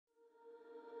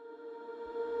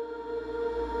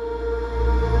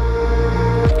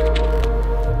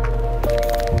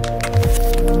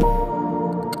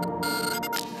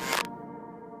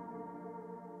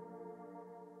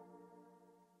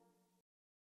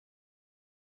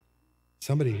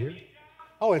Somebody here?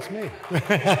 Oh, it's me.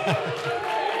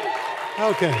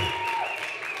 Okay.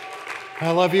 I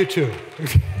love you too.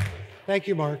 Thank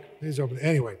you, Mark. He's over there.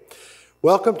 Anyway,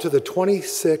 welcome to the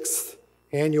 26th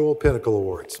Annual Pinnacle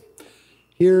Awards.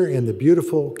 Here in the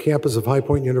beautiful campus of High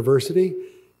Point University,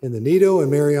 in the Nido and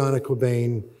Marianna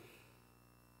Qubein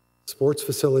sports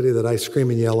facility that I scream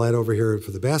and yell at over here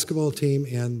for the basketball team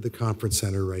and the conference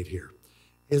center right here.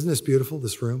 Isn't this beautiful,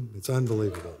 this room? It's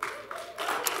unbelievable.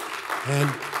 And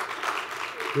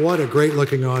what a great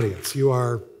looking audience. You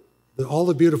are, all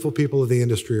the beautiful people of the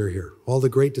industry are here, all the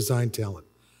great design talent.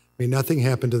 I mean, nothing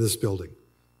happened to this building,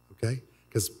 okay?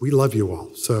 Because we love you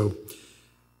all. So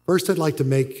first I'd like to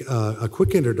make a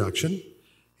quick introduction,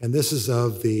 and this is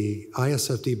of the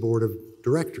ISFD Board of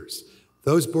Directors.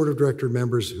 Those Board of Director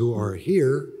members who are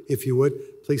here, if you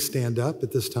would, please stand up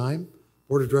at this time.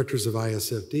 Board of Directors of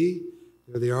ISFD,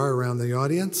 there they are around the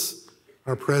audience.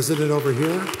 Our president over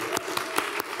here.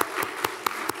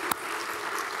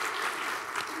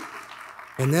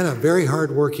 And then a very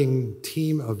hardworking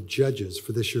team of judges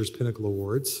for this year's Pinnacle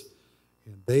Awards.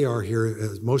 And they are here,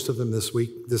 most of them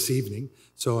this evening.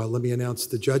 So let me announce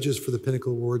the judges for the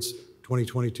Pinnacle Awards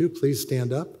 2022. Please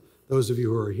stand up, those of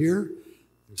you who are here.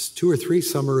 There's 2 or 3,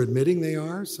 some are admitting they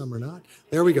are, some are not.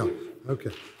 There we go,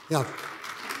 okay. Yeah,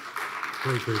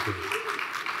 great, great, great.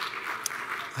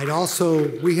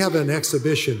 We have an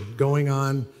exhibition going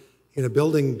on in a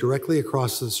building directly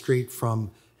across the street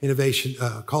from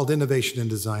called Innovation and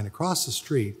Design, across the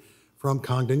street from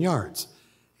Congdon Yards.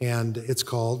 And it's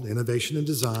called Innovation and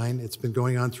Design. It's been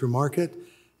going on through Market,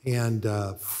 and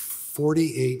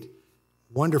 48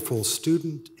 wonderful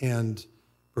student and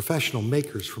professional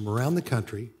makers from around the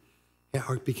country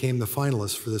became the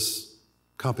finalists for this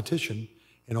competition,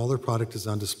 and all their product is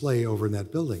on display over in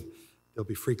that building. There'll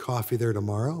be free coffee there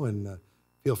tomorrow, and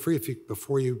feel free,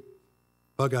 before you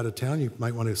bug out of town, you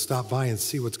might want to stop by and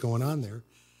see what's going on there.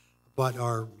 But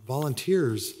our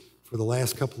volunteers for the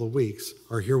last couple of weeks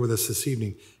are here with us this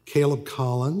evening. Caleb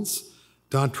Collins,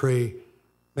 Dontre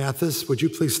Mathis, would you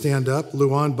please stand up?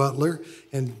 Luan Butler,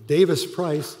 and Davis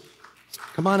Price.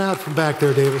 Come on out from back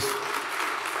there, Davis.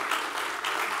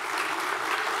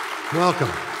 Welcome.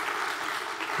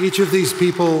 Each of these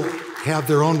people have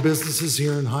their own businesses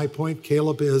here in High Point.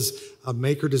 Caleb is a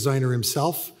maker designer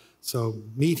himself, so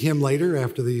meet him later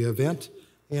after the event.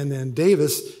 And then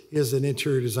Davis is an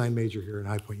interior design major here at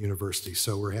High Point University,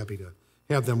 so we're happy to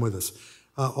have them with us.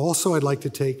 Also, I'd like to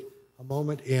take a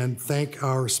moment and thank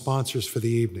our sponsors for the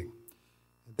evening.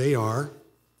 They are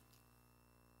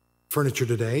Furniture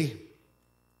Today.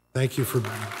 Thank you for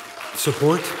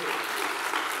support.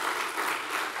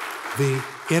 The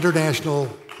International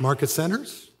Market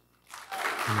Centers.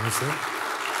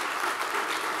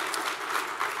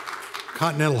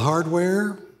 Continental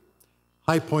Hardware.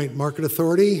 High Point Market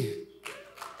Authority,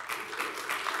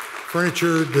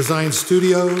 Furniture Design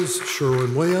Studios,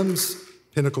 Sherwin-Williams,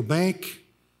 Pinnacle Bank.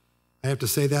 I have to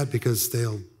say that because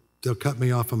they'll cut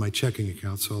me off on my checking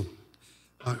account. So,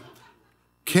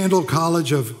 Kendall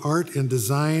College of Art and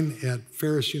Design at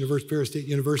Ferris State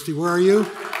University. Where are you?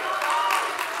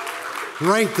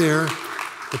 Right there.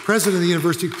 The president of the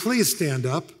university, please stand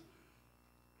up.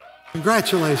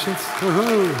 Congratulations.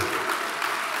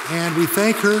 Woohoo. And we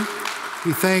thank her.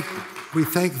 We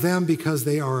thank them because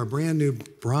they are a brand new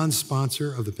bronze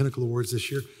sponsor of the Pinnacle Awards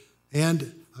this year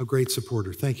and a great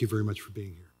supporter. Thank you very much for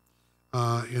being here.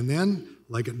 And then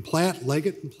Leggett & Platt,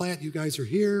 you guys are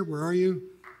here. Where are you?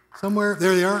 Somewhere?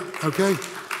 There they are. Okay.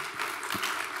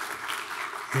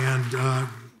 And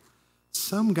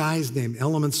some guys named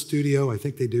Element Studio, I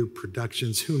think they do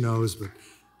productions, who knows, but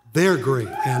they're great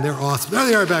and they're awesome. There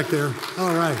they are back there.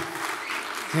 All right.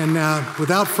 And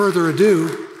without further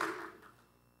ado,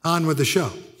 on with the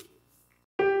show.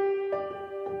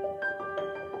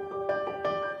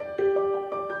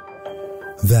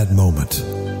 That moment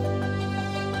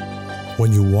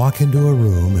when you walk into a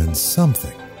room and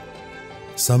something,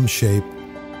 some shape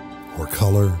or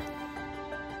color,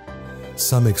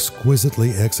 some exquisitely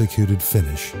executed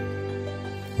finish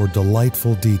or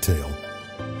delightful detail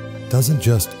doesn't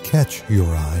just catch your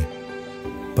eye,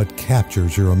 but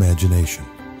captures your imagination.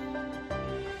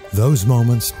 Those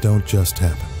moments don't just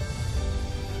happen.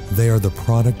 They are the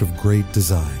product of great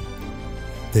design.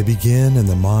 They begin in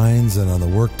the minds and on the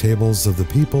work tables of the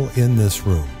people in this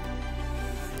room,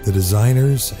 the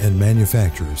designers and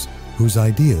manufacturers whose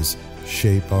ideas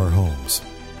shape our homes.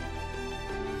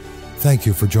 Thank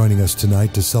you for joining us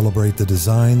tonight to celebrate the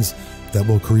designs that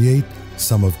will create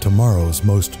some of tomorrow's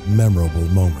most memorable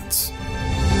moments,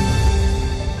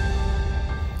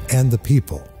 and the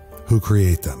people who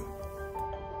create them.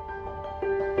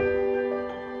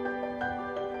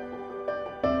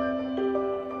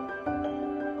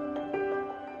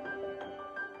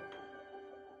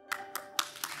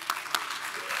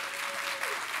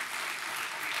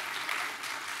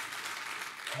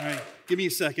 give me a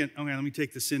second. Okay, let me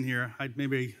take this in here. I'd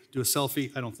maybe do a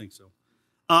selfie. I don't think so.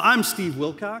 I'm Steve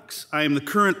Wilcox. I am the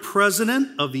current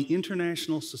president of the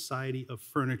International Society of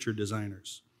Furniture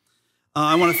Designers.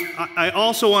 I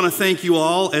also want to thank you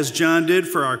all, as John did,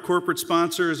 for our corporate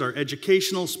sponsors, our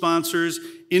educational sponsors,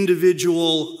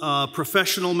 individual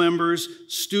professional members,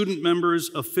 student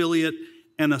members, affiliate,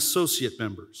 and associate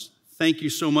members. Thank you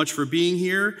so much for being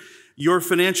here. Your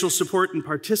financial support and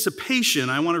participation,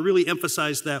 I want to really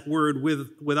emphasize that word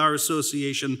with our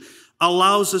association,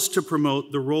 allows us to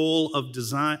promote the role of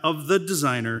the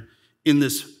designer in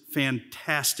this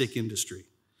fantastic industry.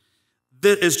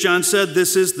 As John said,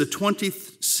 this is the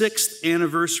 26th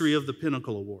anniversary of the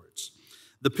Pinnacle Awards.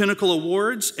 The Pinnacle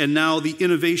Awards and now the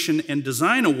Innovation and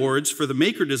Design Awards for the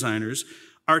maker designers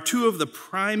are two of the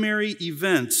primary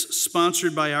events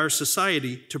sponsored by our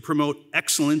society to promote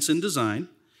excellence in design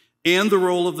and the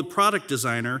role of the product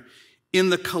designer in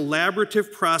the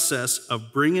collaborative process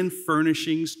of bringing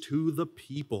furnishings to the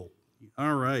people.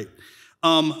 All right.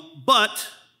 But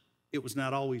it was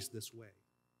not always this way.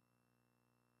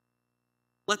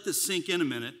 Let this sink in a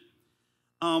minute.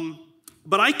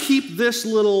 But I keep this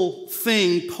little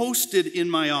thing posted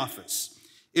in my office.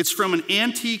 It's from an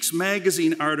Antiques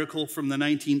magazine article from the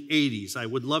 1980s. I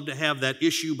would love to have that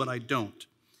issue, but I don't.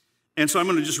 And so I'm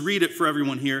going to just read it for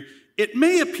everyone here. It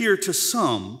may appear to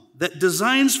some that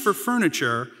designs for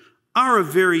furniture are a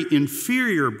very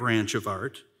inferior branch of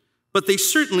art, but they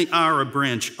certainly are a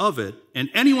branch of it, and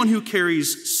anyone who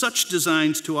carries such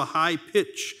designs to a high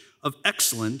pitch of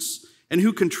excellence and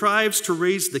who contrives to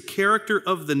raise the character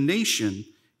of the nation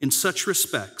in such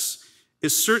respects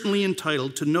is certainly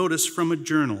entitled to notice from a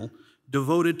journal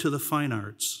devoted to the fine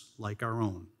arts like our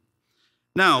own.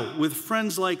 Now, with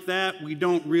friends like that, we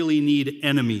don't really need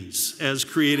enemies as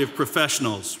creative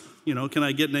professionals. You know, can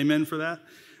I get an amen for that?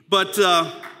 But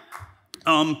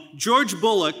George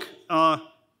Bullock,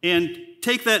 and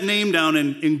take that name down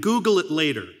and Google it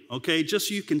later, okay, just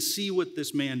so you can see what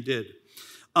this man did.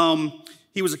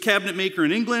 He was a cabinet maker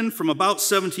in England from about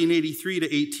 1783 to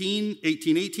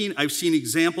 1818. I've seen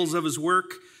examples of his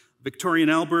work, Victoria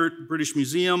and Albert, British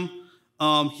Museum.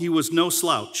 He was no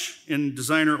slouch in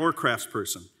designer or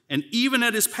craftsperson. And even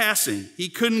at his passing, he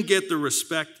couldn't get the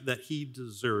respect that he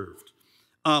deserved.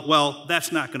 Well,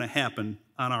 that's not going to happen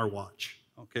on our watch,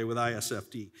 okay, with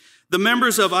ISFD. The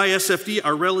members of ISFD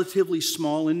are relatively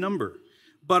small in number,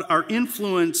 but our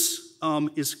influence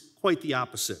is quite the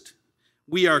opposite.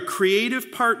 We are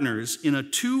creative partners in a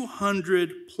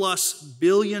 $200+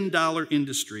 billion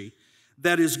industry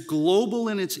that is global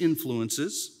in its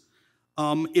influences,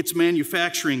 its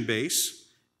manufacturing base,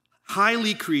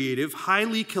 highly creative,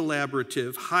 highly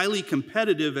collaborative, highly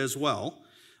competitive as well,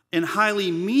 and highly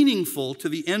meaningful to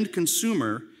the end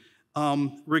consumer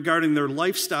regarding their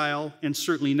lifestyle and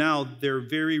certainly now their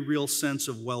very real sense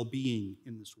of well-being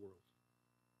in this world.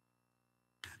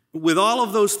 With all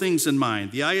of those things in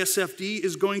mind, the ISFD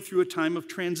is going through a time of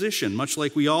transition, much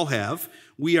like we all have.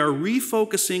 We are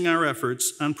refocusing our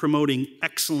efforts on promoting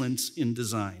excellence in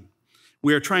design.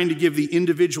 We are trying to give the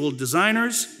individual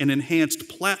designers an enhanced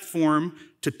platform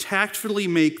to tactfully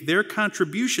make their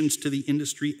contributions to the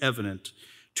industry evident,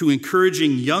 to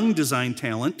encouraging young design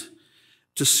talent,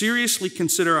 to seriously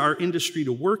consider our industry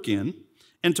to work in,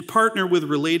 and to partner with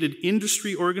related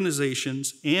industry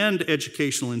organizations and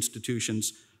educational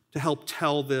institutions to help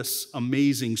tell this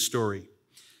amazing story.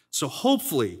 So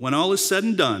hopefully, when all is said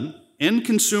and done, end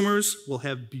consumers will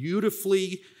have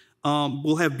beautiful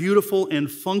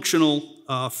and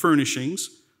functional furnishings.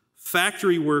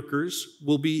 Factory workers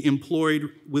will be employed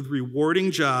with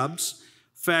rewarding jobs.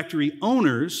 Factory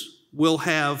owners will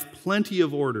have plenty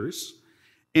of orders.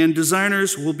 And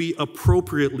designers will be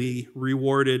appropriately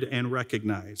rewarded and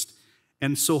recognized.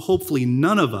 And so hopefully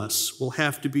none of us will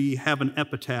have an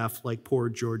epitaph like poor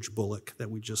George Bullock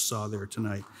that we just saw there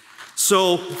tonight.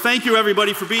 So thank you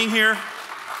everybody for being here,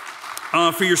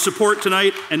 for your support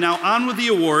tonight. And now on with the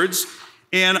awards.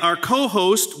 And our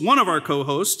co-host, one of our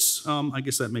co-hosts, I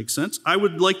guess that makes sense. I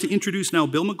would like to introduce now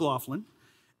Bill McLoughlin,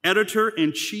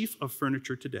 Editor-in-Chief of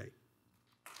Furniture Today.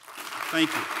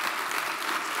 Thank you.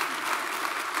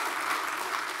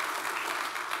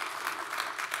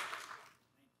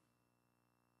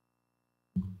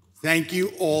 Thank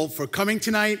you all for coming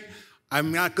tonight.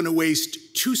 I'm not going to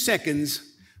waste 2 seconds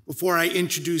before I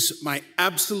introduce my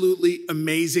absolutely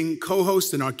amazing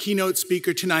co-host and our keynote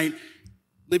speaker tonight.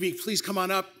 Libby, please come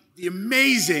on up. The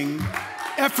amazing,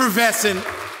 effervescent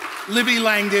Libby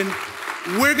Langdon.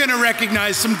 We're going to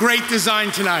recognize some great design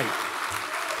tonight.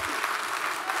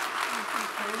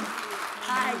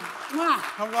 Hi.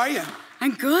 How are you?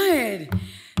 I'm good.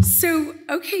 So,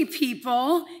 okay,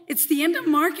 people, it's the end of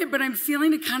market, but I'm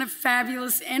feeling a kind of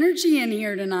fabulous energy in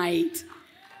here tonight.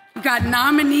 We've got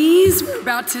nominees. We're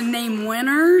about to name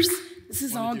winners. This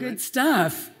is all good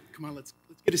stuff. Come on, let's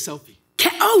get a selfie.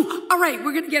 Oh, all right,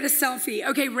 we're going to get a selfie.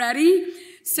 Okay, ready?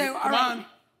 So, Come on.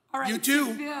 All right, You too.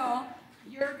 so Bill,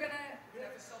 you're going to...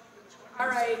 All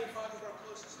right.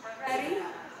 Ready?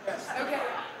 Yes. Okay.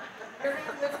 You're going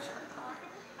to lift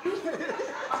your...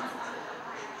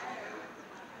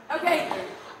 Okay.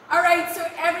 All right, so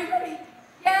everybody,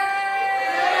 yay!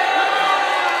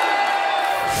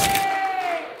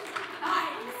 Yay!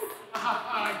 Nice.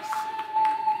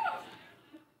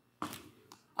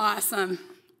 Awesome.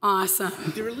 Awesome.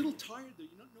 They're a little tired, though.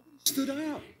 You know, nobody stood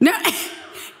out.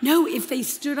 No, if they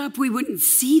stood up, we wouldn't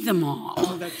see them all.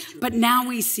 Oh, that's true. But now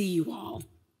we see you all.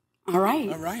 All right.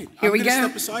 All right. Here we go. I'm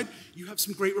going to step aside. You have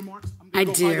some great remarks. I'm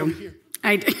going to go hide over here.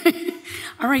 I do.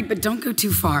 All right, but don't go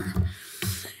too far.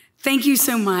 Thank you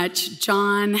so much,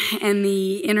 John and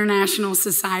the International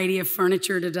Society of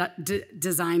Furniture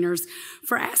Designers,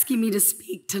 for asking me to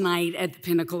speak tonight at the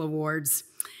Pinnacle Awards.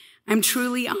 I'm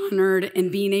truly honored,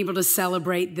 and being able to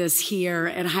celebrate this here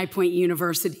at High Point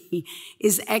University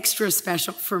is extra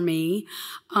special for me.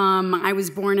 I was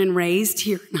born and raised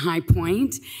here in High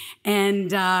Point,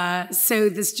 and so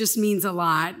this just means a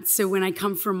lot. So when I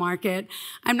come for market,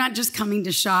 I'm not just coming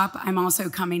to shop, I'm also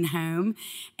coming home.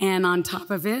 And on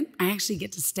top of it, I actually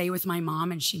get to stay with my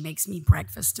mom, and she makes me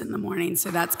breakfast in the morning,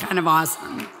 so that's kind of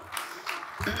awesome.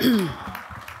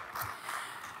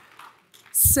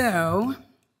 So,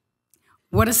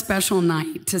 what a special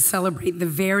night to celebrate the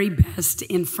very best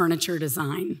in furniture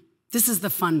design. This is the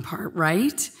fun part,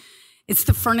 right? It's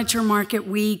the furniture market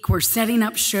week. We're setting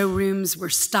up showrooms, we're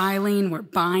styling, we're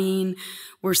buying,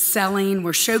 we're selling,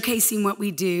 we're showcasing what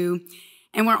we do,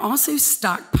 and we're also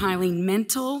stockpiling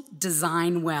mental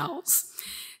design wells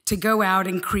to go out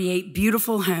and create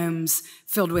beautiful homes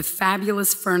filled with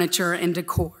fabulous furniture and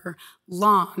decor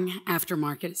long after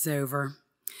market is over.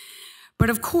 But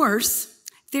of course,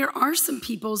 there are some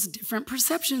people's different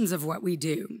perceptions of what we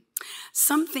do.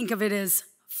 Some think of it as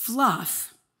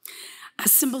fluff, a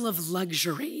symbol of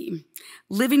luxury,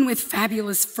 living with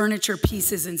fabulous furniture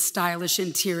pieces and stylish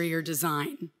interior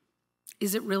design.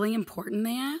 Is it really important,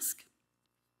 they ask?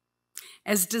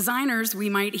 As designers, we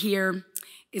might hear,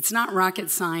 it's not rocket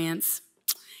science,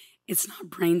 it's not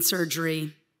brain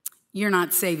surgery, you're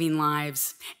not saving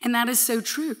lives. And that is so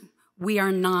true. We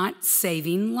are not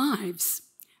saving lives.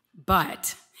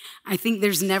 But I think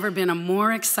there's never been a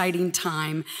more exciting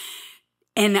time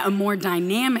and a more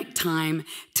dynamic time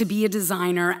to be a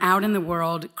designer out in the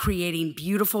world creating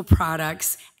beautiful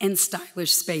products and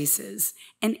stylish spaces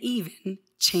and even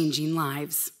changing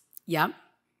lives. Yep,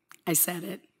 I said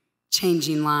it,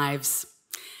 changing lives.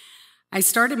 I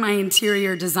started my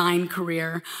interior design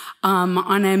career on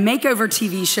a makeover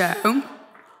TV show.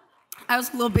 I was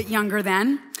a little bit younger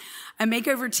then. A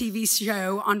makeover TV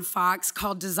show on Fox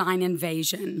called Design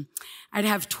Invasion. I'd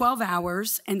have 12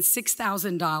 hours and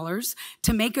 $6,000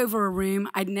 to make over a room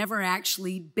I'd never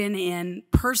actually been in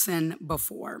person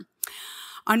before.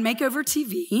 On Makeover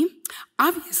TV,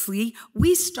 obviously,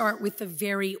 we start with the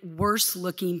very worst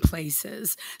looking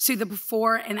places, so the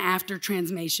before and after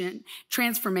transformation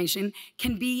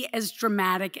can be as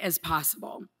dramatic as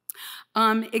possible.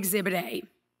 Exhibit A.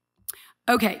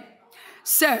 Okay,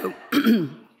 so,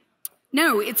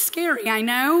 no, it's scary, I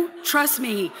know. Trust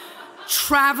me,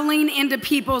 traveling into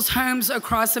people's homes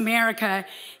across America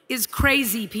is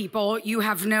crazy, people. You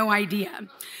have no idea.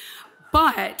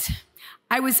 But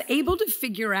I was able to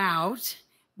figure out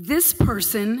this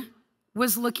person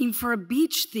was looking for a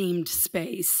beach-themed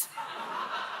space.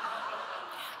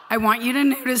 I want you to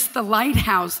notice the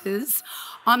lighthouses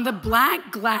on the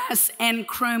black glass and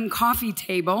chrome coffee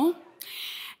table.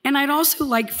 And I'd also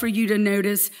like for you to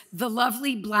notice the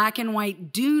lovely black and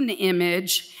white dune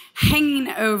image hanging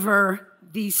over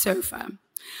the sofa.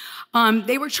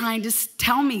 They were trying to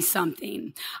tell me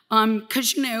something.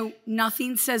 Because, you know,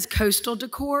 nothing says coastal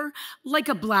decor like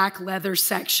a black leather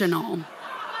sectional.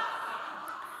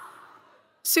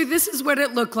 So this is what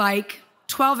it looked like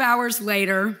 12 hours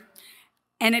later,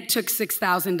 and it took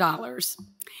 $6,000.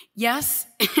 Yes,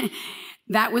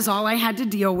 that was all I had to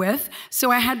deal with,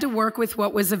 so I had to work with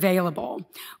what was available.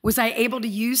 Was I able to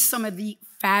use some of the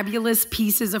fabulous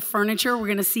pieces of furniture we're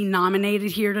gonna see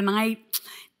nominated here tonight?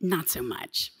 Not so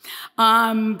much.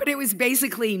 But it was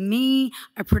basically me,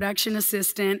 a production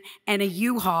assistant, and a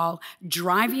U-Haul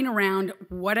driving around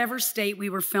whatever state we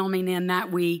were filming in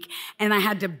that week, and I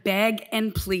had to beg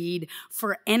and plead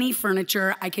for any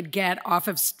furniture I could get off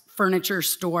of furniture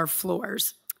store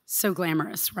floors. So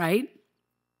glamorous, right?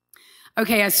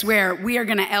 Okay, I swear, we are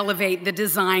gonna elevate the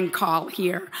design call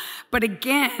here. But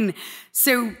again,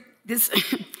 so this,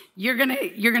 you're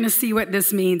gonna see what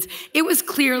this means. It was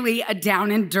clearly a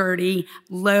down and dirty,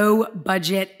 low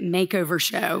budget makeover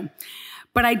show.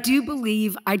 But I do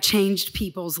believe I changed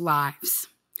people's lives.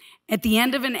 At the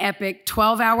end of an epic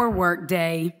 12-hour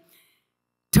workday,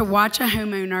 to watch a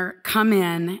homeowner come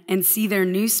in and see their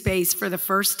new space for the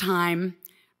first time,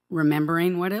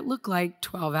 remembering what it looked like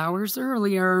 12 hours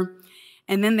earlier,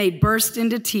 and then they'd burst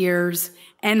into tears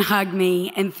and hug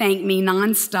me and thank me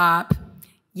nonstop.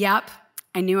 Yep,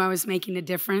 I knew I was making a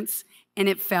difference, and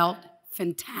it felt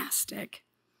fantastic.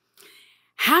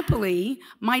 Happily,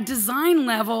 my design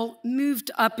level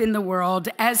moved up in the world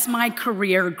as my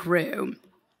career grew.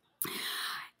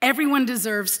 Everyone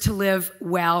deserves to live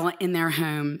well in their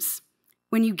homes.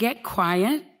 When you get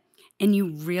quiet and you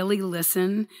really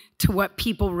listen to what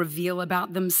people reveal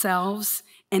about themselves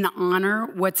and honor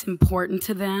what's important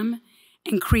to them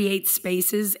and create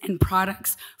spaces and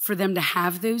products for them to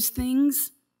have those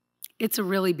things, it's a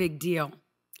really big deal,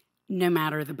 no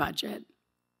matter the budget.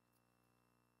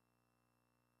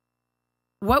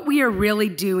 What we are really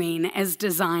doing as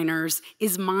designers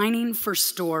is mining for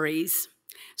stories.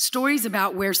 Stories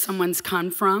about where someone's come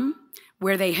from,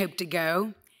 where they hope to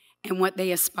go, and what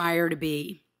they aspire to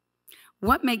be.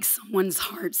 What makes someone's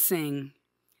heart sing?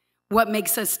 What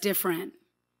makes us different?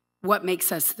 What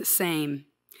makes us the same?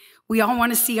 We all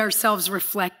want to see ourselves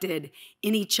reflected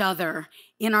in each other,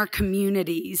 in our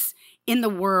communities, in the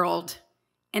world,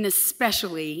 and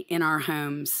especially in our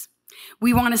homes.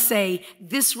 We want to say,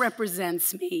 this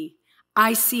represents me.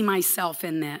 I see myself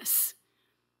in this.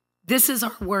 This is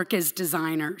our work as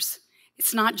designers.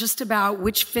 It's not just about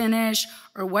which finish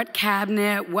or what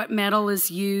cabinet, what metal is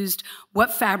used,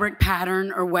 what fabric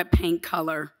pattern, or what paint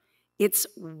color. It's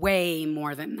way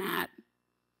more than that.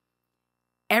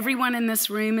 Everyone in this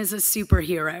room is a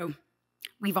superhero.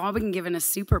 We've all been given a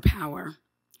superpower.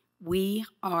 We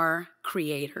are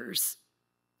creators.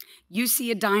 You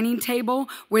see a dining table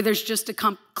where there's just a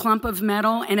clump of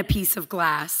metal and a piece of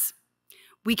glass.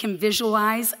 We can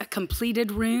visualize a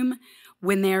completed room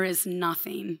when there is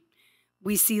nothing.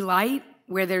 We see light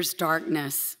where there's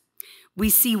darkness.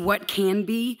 We see what can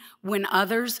be when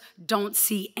others don't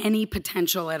see any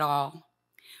potential at all.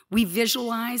 We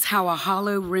visualize how a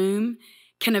hollow room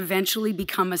can eventually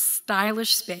become a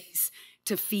stylish space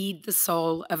to feed the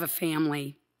soul of a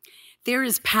family. There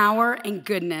is power and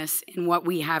goodness in what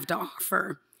we have to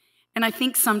offer. And I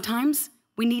think sometimes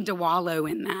we need to wallow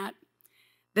in that.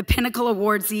 The Pinnacle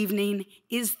Awards evening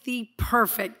is the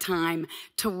perfect time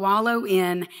to wallow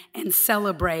in and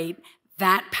celebrate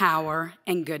that power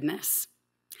and goodness.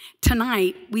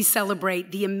 Tonight, we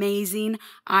celebrate the amazing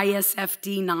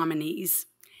ISFD nominees.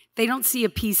 They don't see a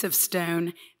piece of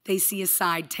stone, they see a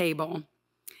side table.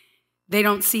 They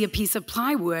don't see a piece of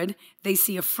plywood, they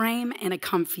see a frame and a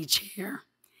comfy chair.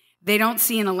 They don't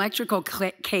see an electrical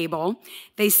cable,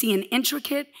 they see an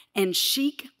intricate and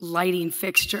chic lighting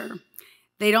fixture.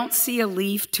 They don't see a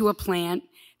leaf to a plant,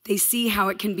 they see how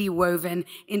it can be woven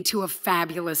into a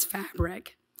fabulous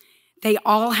fabric. They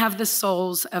all have the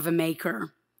souls of a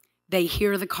maker. They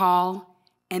hear the call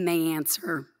and they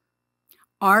answer.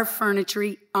 Our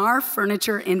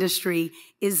furniture industry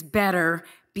is better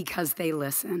because they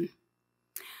listen.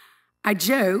 I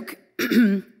joke,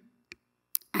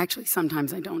 actually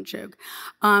sometimes I don't joke,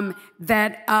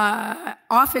 that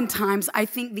oftentimes I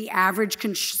think the average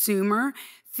consumer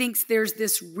thinks there's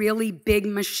this really big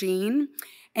machine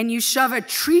and you shove a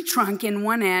tree trunk in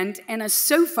one end and a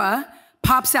sofa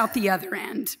pops out the other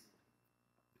end.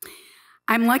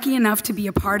 I'm lucky enough to be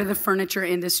a part of the furniture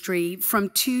industry from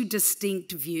two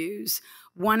distinct views.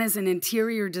 One as an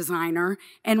interior designer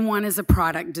and one as a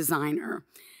product designer.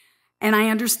 And I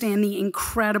understand the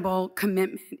incredible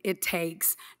commitment it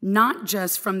takes, not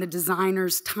just from the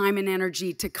designer's time and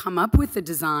energy to come up with the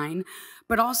design,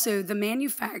 but also the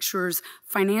manufacturer's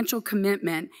financial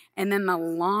commitment, and then the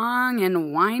long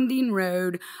and winding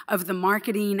road of the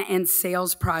marketing and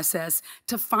sales process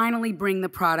to finally bring the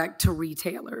product to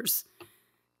retailers.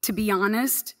 To be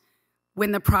honest,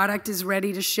 when the product is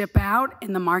ready to ship out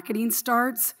and the marketing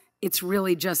starts, it's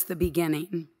really just the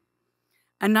beginning.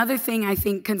 Another thing I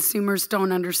think consumers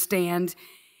don't understand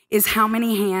is how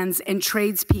many hands and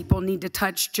tradespeople need to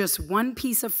touch just one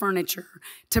piece of furniture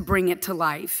to bring it to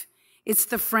life. It's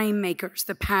the frame makers,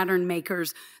 the pattern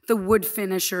makers, the wood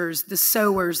finishers, the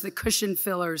sewers, the cushion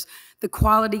fillers, the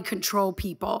quality control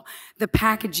people, the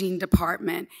packaging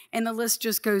department, and the list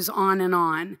just goes on and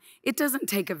on. It doesn't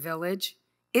take a village.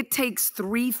 It takes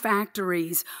 3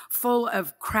 factories full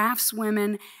of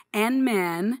craftswomen and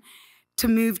men to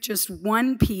move just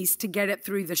one piece to get it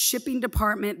through the shipping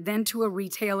department, then to a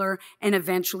retailer, and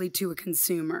eventually to a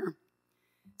consumer.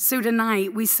 So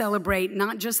tonight, we celebrate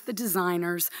not just the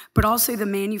designers, but also the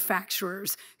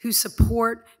manufacturers who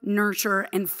support, nurture,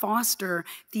 and foster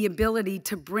the ability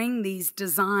to bring these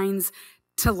designs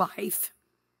to life.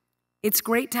 It's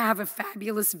great to have a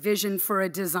fabulous vision for a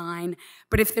design,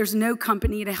 but if there's no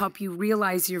company to help you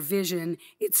realize your vision,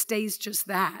 it stays just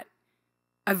that,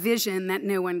 a vision that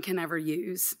no one can ever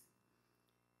use.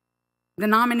 The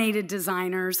nominated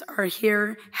designers are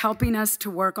here helping us to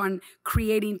work on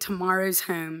creating tomorrow's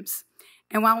homes.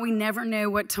 And while we never know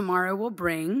what tomorrow will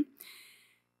bring,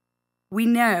 we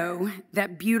know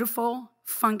that beautiful,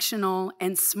 functional,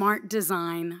 and smart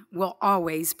design will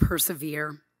always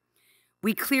persevere.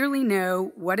 We clearly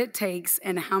know what it takes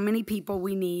and how many people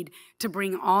we need to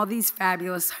bring all these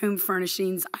fabulous home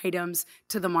furnishings items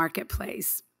to the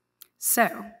marketplace.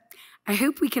 So, I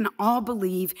hope we can all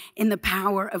believe in the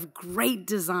power of great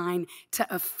design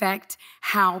to affect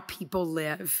how people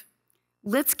live.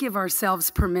 Let's give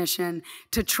ourselves permission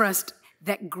to trust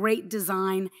that great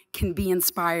design can be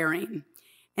inspiring.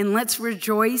 And let's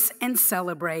rejoice and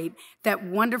celebrate that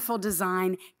wonderful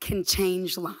design can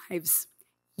change lives.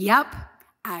 Yep,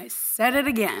 I said it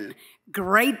again.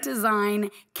 Great design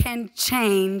can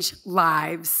change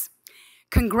lives.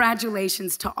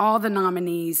 Congratulations to all the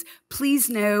nominees. Please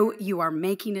know you are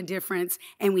making a difference,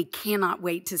 and we cannot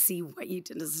wait to see what you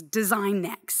design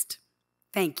next.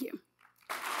 Thank you.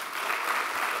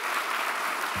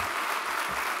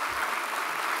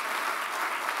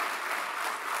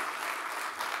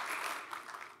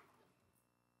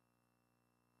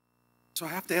 So I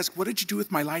have to ask, what did you do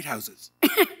with my lighthouses?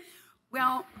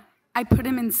 Well, I put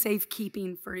them in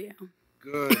safekeeping for you.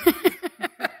 Good.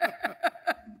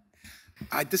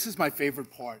 This is my favorite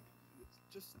part.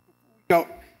 Just before we go,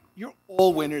 you're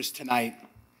all winners tonight.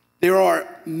 There are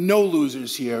no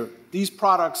losers here. These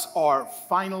products are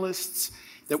finalists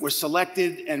that were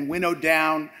selected and winnowed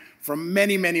down from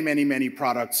many, many, many, many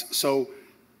products. So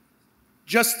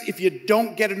just if you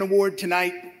don't get an award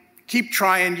tonight, keep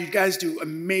trying. You guys do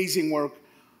amazing work.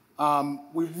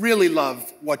 We really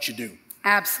love what you do.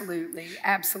 Absolutely,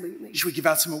 absolutely. Should we give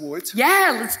out some awards?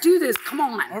 Yeah, let's do this. Come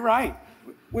on. All right.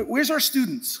 Where's our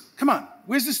students? Come on.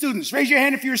 Where's the students? Raise your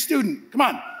hand if you're a student. Come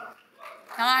on.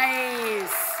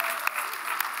 Nice.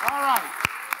 All right.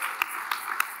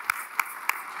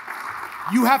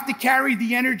 You have to carry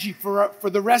the energy for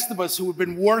the rest of us who have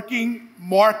been working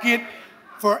market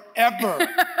forever.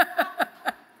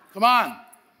 Come on.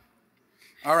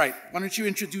 All right. Why don't you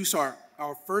introduce our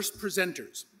first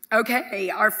presenters? Okay,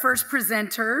 our first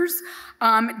presenters,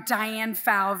 Diane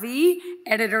Falvey,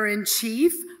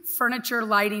 Editor-in-Chief, Furniture,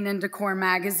 Lighting, and Decor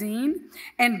magazine,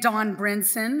 and Dawn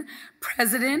Brinson,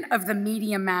 President of the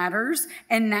Media Matters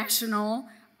and National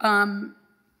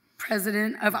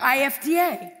President of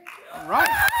IFDA. All right.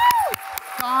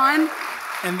 Dawn.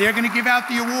 And they're going to give out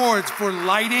the awards for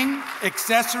lighting,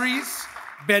 accessories,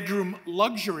 bedroom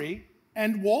luxury,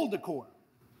 and wall decor.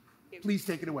 Please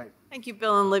take it away. Thank you,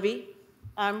 Bill and Libby.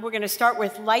 We're going to start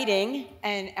with lighting,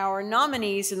 and our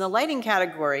nominees in the lighting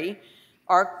category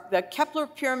are the Kepler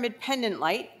Pyramid Pendant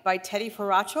Light by Teddy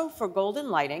Faracho for golden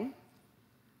lighting,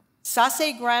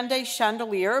 Sase Grande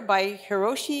Chandelier by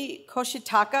Hiroshi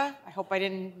Koshitaka, I hope I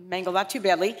didn't mangle that too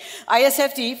badly,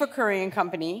 ISFD for Curry &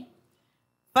 Company,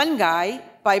 Fungi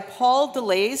by Paul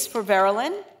Delays for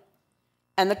Verilyn,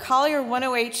 and the Collier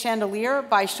 108 Chandelier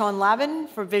by Sean Lavin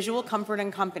for Visual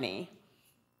Comfort & Company.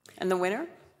 And the winner?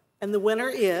 And the winner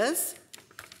is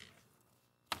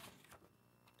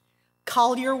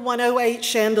Collier 108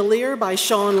 Chandelier by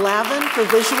Sean Lavin for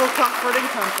Visual Comfort &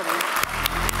 Company.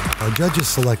 Our judges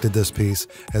selected this piece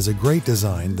as a great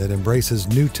design that embraces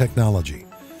new technology,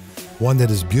 one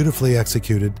that is beautifully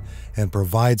executed and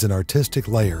provides an artistic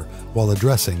layer while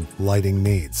addressing lighting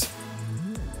needs.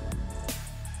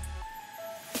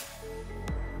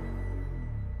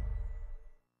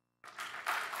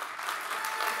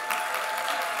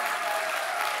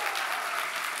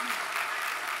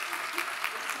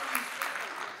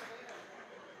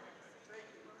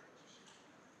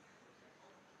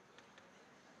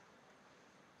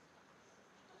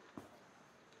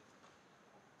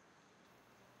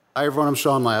 Hi, everyone. I'm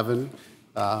Sean Lavin.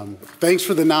 Thanks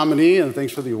for the nominee and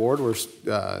thanks for the award. We're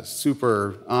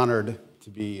super honored to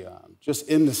be just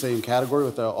in the same category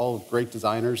with all great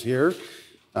designers here.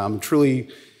 I'm truly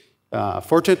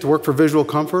fortunate to work for Visual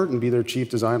Comfort and be their chief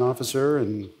design officer,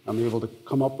 and I'm able to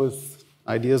come up with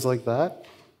ideas like that.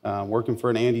 Working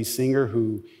for an Andy Singer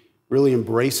who really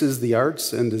embraces the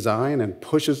arts and design and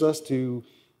pushes us to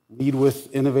lead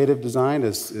with innovative design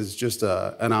is just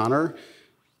an honor.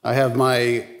 I have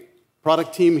my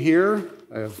product team here.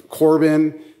 I have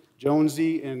Qubein,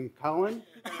 Jonesy, and Kaitlin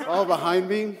all behind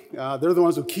me. They're the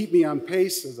ones who keep me on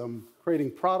pace as I'm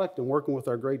creating product and working with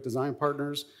our great design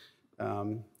partners.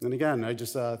 And again, I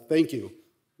just thank you.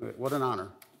 What an honor.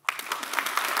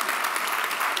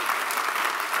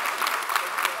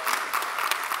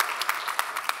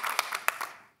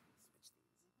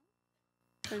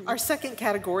 Our second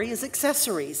category is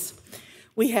accessories.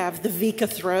 We have the Vika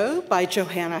Throw by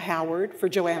Johanna Howard for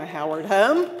Johanna Howard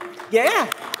Home. Yeah.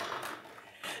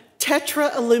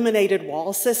 Tetra Illuminated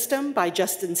Wall System by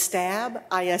Justin Stab,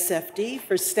 ISFD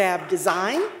for Stab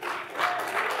Design.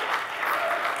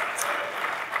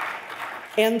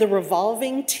 And the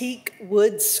Revolving Teak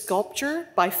Wood Sculpture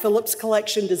by Phillips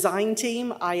Collection Design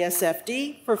Team,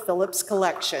 ISFD for Phillips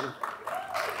Collection.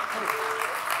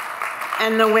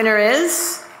 And the winner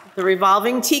is the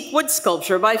Revolving Teak Wood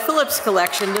Sculpture by Phillips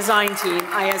Collection Design Team,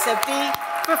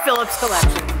 ISFD for Phillips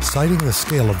Collection. Citing the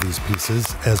scale of these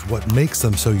pieces as what makes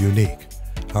them so unique,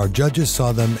 our judges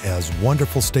saw them as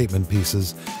wonderful statement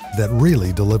pieces that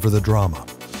really deliver the drama.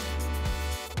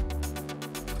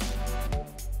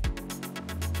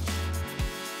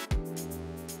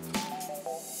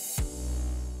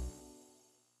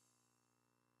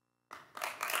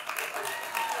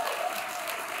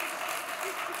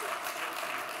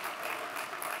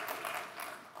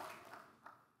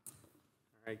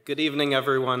 Good evening,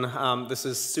 everyone. This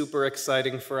is super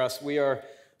exciting for us. We are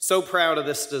so proud of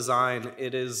this design.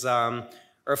 It is a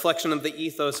reflection of the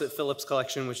ethos at Phillips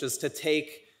Collection, which is to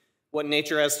take what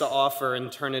nature has to offer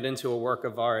and turn it into a work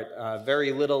of art.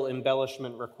 Very little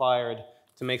embellishment required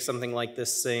to make something like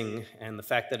this sing, and the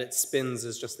fact that it spins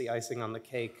is just the icing on the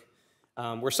cake.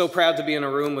 We're so proud to be in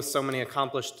a room with so many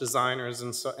accomplished designers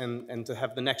and to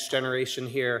have the next generation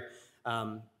here.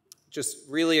 Just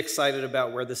really excited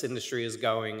about where this industry is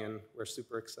going, and we're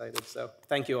super excited. So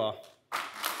thank you all.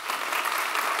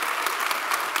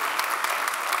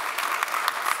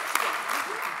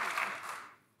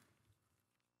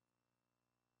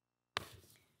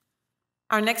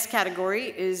 Our next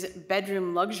category is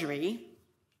bedroom luxury,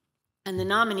 and the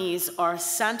nominees are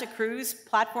Santa Cruz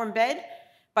Platform Bed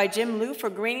by Jim Liu for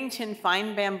Greenington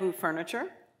Fine Bamboo Furniture,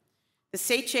 the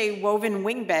Seche Woven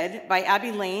Wing Bed by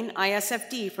Abby Lane,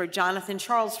 ISFD for Jonathan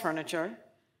Charles Furniture,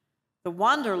 the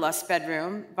Wanderlust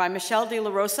Bedroom by Michelle De La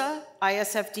Rosa,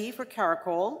 ISFD for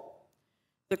Caracol,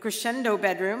 the Crescendo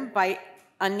Bedroom by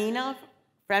Anina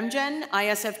Fremgen,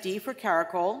 ISFD for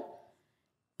Caracol,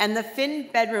 and the Finn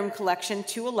Bedroom Collection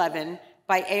 211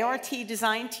 by ART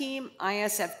Design Team,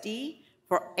 ISFD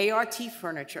for ART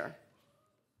Furniture.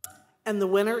 And the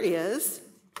winner is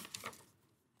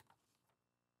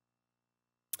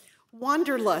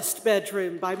Wanderlust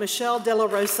Bedroom by Michelle De La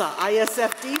Rosa,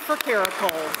 ISFD for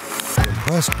Caracol.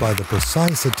 Impressed by the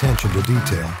precise attention to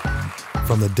detail,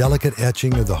 from the delicate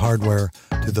etching of the hardware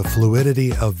to the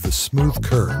fluidity of the smooth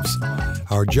curves,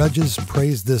 our judges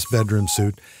praised this bedroom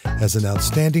suit as an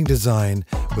outstanding design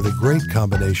with a great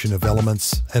combination of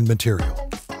elements and material.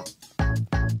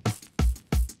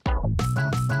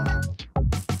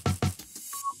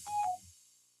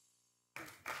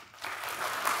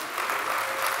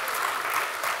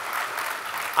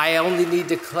 I only need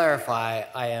to clarify,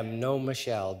 I am no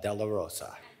Michelle De La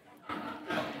Rosa.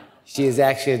 She is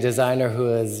actually a designer who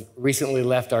has recently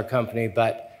left our company,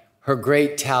 but her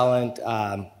great talent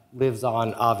lives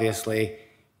on, obviously,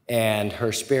 and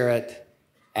her spirit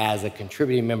as a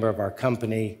contributing member of our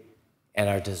company and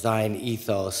our design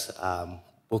ethos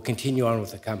will continue on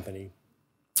with the company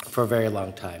for a very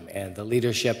long time. And the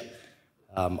leadership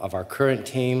of our current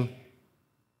team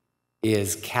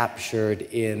is captured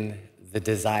in the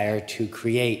desire to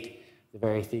create the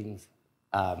very things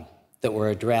that were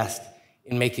addressed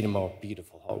in making a more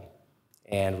beautiful home.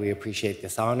 And we appreciate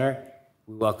this honor.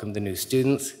 We welcome the new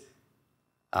students.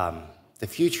 The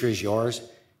future is yours,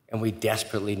 and we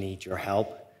desperately need your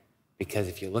help, because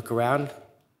if you look around,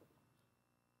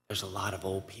 there's a lot of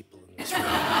old people in this room.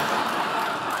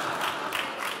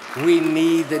 We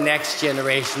need the next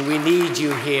generation. We need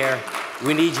you here.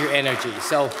 We need your energy.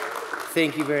 So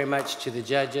thank you very much to the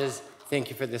judges. Thank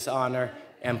you for this honor,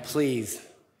 and please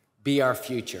be our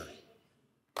future.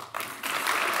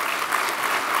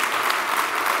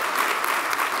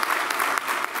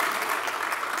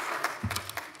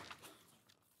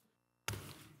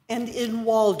 And in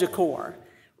wall decor,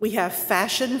 we have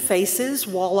Fashion Faces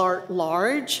Wall Art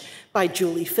Large by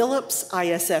Julie Phillips,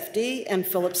 ISFD, and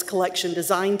Phillips Collection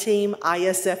Design Team,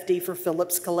 ISFD for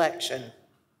Phillips Collection.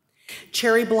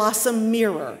 Cherry Blossom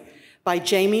Mirror by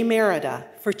Jamie Merida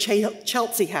for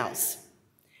Chelsea House.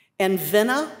 and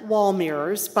Vena Wall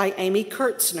Mirrors by Amy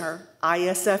Kurtzner,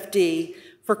 ISFD,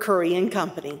 for Curry &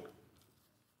 Company.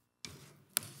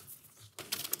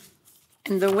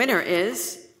 And the winner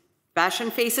is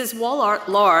Fashion Faces Wall Art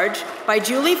Large by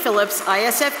Julie Phillips,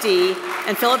 ISFD,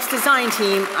 and Phillips Design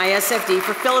Team, ISFD,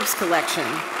 for Phillips Collection.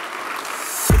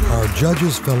 Our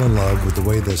judges fell in love with the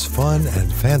way this fun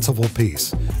and fanciful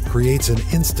piece creates an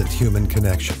instant human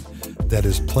connection that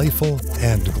is playful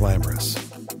and glamorous.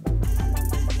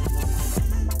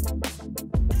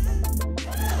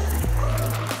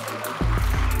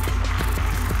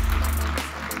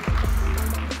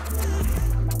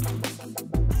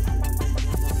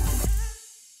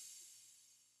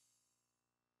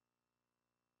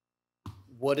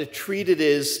 What a treat it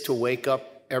is to wake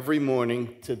up every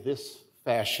morning to this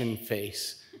fashion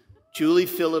face. Julie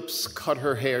Phillips cut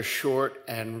her hair short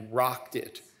and rocked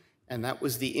it, and that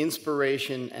was the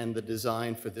inspiration and the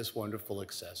design for this wonderful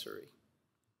accessory.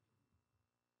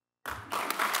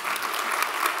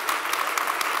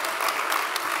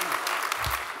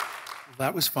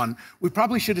 That was fun. We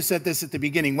probably should have said this at the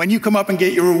beginning. When you come up and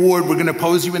get your award, we're going to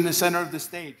pose you in the center of the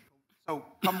stage. So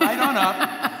come right on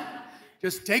up.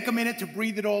 Just take a minute to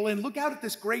breathe it all in. Look out at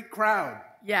this great crowd.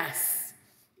 Yes,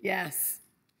 yes.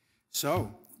 So,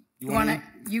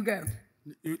 you go.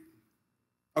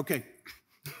 Okay.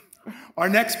 Our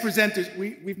next presenters,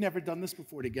 we've never done this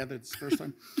before together. It's the first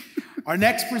time. Our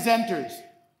next presenters,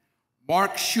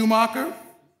 Mark Schumacher,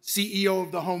 CEO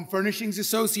of the Home Furnishings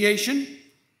Association,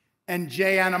 and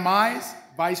Jaye Mize,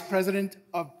 Vice President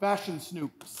of Fashion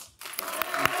SNOOPS.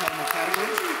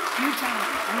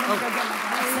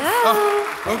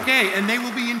 Okay, and they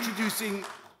will be introducing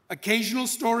occasional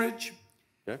storage,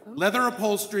 leather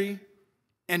upholstery,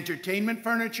 entertainment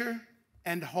furniture,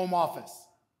 and home office.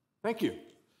 Thank you.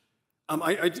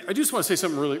 I just want to say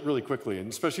something really quickly, and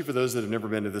especially for those that have never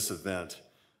been to this event.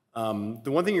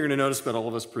 The one thing you're going to notice about all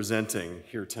of us presenting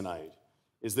here tonight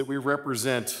is that we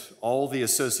represent all the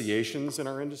associations in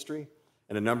our industry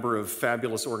and a number of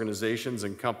fabulous organizations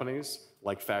and companies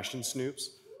like Fashion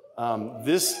SNOOPS.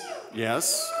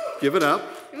 Yes, give it up.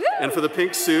 Woo! And for the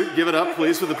pink suit, give it up,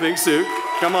 please, for the pink suit.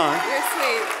 Come on. You're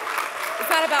sweet. It's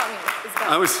not about me. It's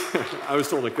about I was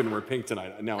told I couldn't wear pink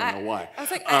tonight. Now I know why. I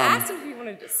was like, I asked him if he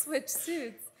wanted to switch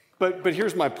suits. But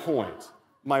here's my point.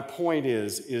 My point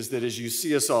is that as you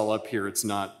see us all up here, it's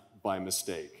not by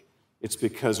mistake. It's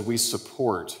because we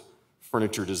support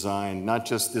furniture design, not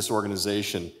just this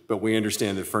organization, but we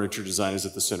understand that furniture design is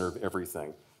at the center of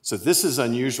everything. So this is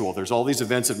unusual. There's all these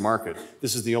events at Market.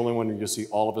 This is the only one where you'll see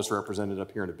all of us represented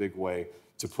up here in a big way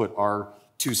to put our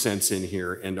 2 cents in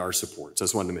here and our support. So I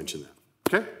just wanted to mention that.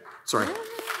 Okay? Sorry.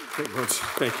 Thank you.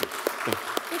 Thank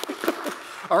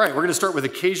you. All right, we're going to start with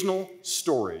occasional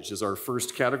storage as our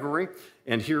first category.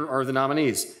 And here are the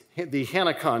nominees. The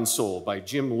Hannah Console by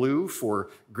Jim Liu for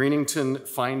Greenington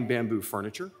Fine Bamboo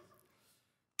Furniture.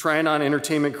 Trianon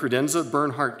Entertainment Credenza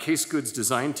Bernhardt Case Goods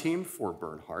Design Team for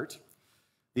Bernhardt.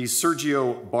 The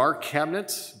Sergio Bar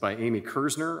Cabinet by Amy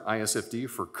Kersner, ISFD,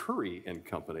 for Curry &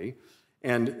 Company.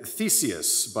 And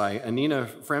Theseus by Anina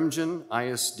Fremgen,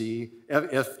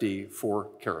 ISFD, for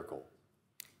Caracal.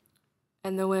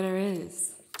 And the winner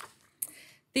is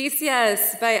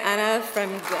Theseus by Anna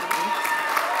Fremgen.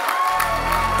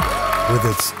 With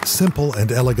its simple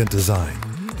and elegant design,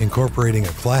 incorporating a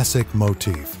classic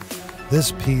motif,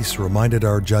 this piece reminded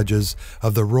our judges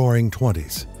of the Roaring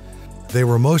 '20s. They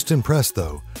were most impressed,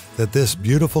 though, that this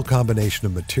beautiful combination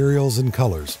of materials and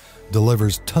colors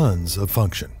delivers tons of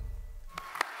function.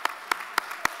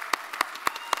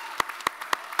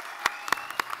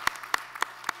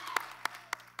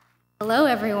 Hello,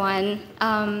 everyone.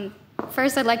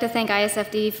 First, I'd like to thank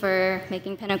ISFD for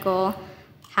making Pinnacle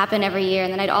happen every year,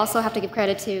 and then I'd also have to give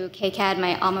credit to KCAD,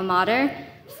 my alma mater,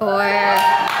 for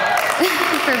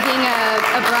being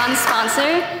a bronze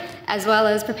sponsor, as well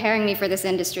as preparing me for this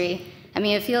industry. I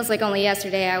mean, it feels like only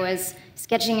yesterday I was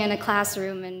sketching in a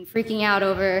classroom and freaking out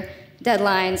over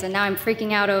deadlines, and now I'm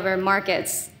freaking out over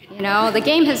markets. You know, the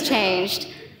game has changed.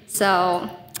 So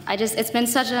it's been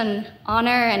such an honor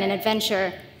and an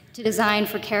adventure to design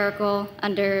for Caracal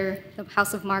under the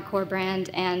House of Marcor brand,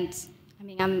 and I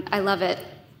mean, I love it.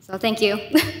 So thank you.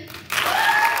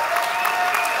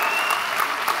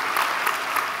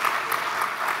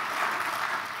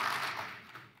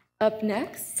 Up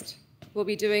next, we'll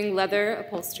be doing leather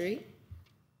upholstery.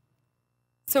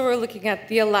 So we're looking at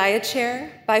the Elia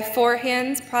chair by Four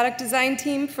Hands Product Design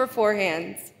Team for Four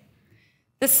Hands.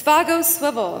 The Svago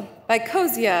Swivel by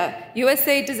Kozia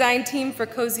USA Design Team for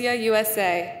Kozia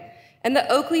USA. And the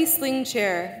Oakley Sling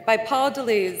Chair by Paul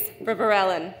DeLise for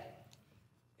Varellen.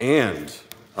 And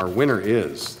our winner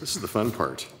is, this is the fun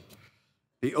part,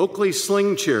 The Oakley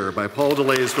Sling Chair by Paul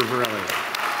Delays for Varelli.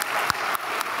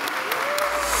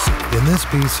 In this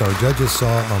piece, our judges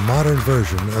saw a modern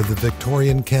version of the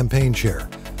Victorian campaign chair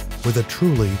with a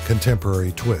truly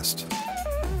contemporary twist.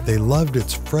 They loved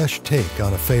its fresh take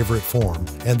on a favorite form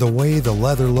and the way the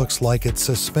leather looks like it's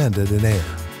suspended in air.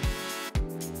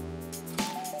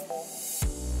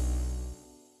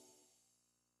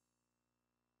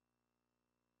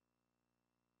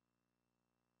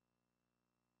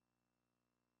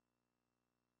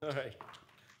 All right.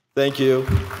 Thank you.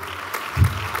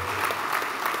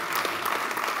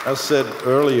 As said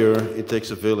earlier, it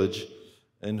takes a village,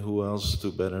 and who else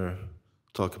to better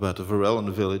talk about the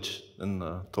Varellen village than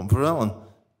Tom Varellen?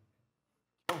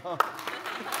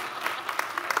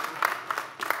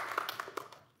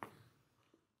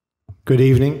 Good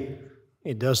evening.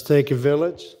 It does take a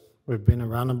village. We've been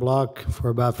around the block for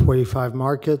about 45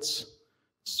 markets.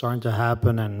 It's starting to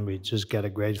happen, and we just get a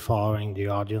great following. The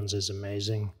audience is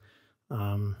amazing.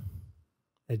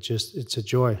 It's a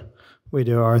joy. We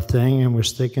do our thing, and we're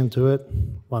sticking to it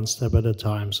one step at a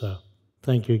time. So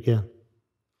thank you again.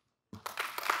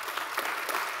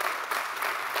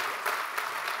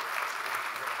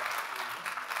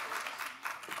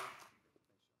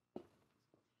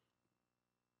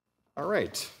 All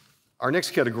right. Our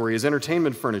next category is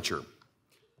entertainment furniture.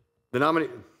 The nominee...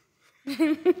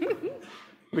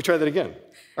 Let me try that again.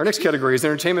 Our next category is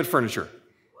entertainment furniture.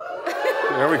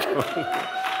 There we go.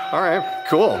 All right,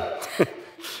 cool.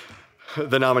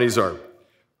 The nominees are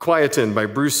Qubein by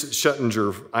Bruce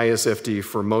Schuttinger, ISFD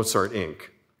for Mozart, Inc.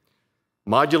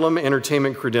 Modulum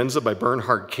Entertainment Credenza by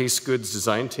Bernhardt Case Goods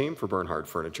Design Team for Bernhardt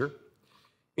Furniture.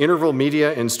 Interval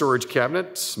Media and Storage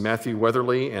Cabinets, Matthew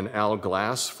Weatherly and Al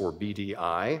Glass for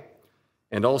BDI.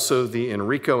 And also the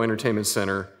Enrico Entertainment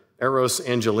Center, Eros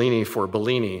Angelini for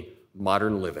Bellini,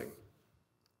 Modern Living.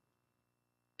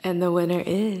 And the winner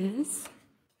is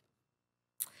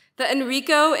the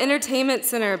Enrico Entertainment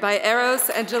Center by Eros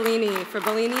Angelini for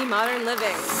Bellini Modern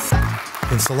Living.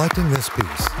 In selecting this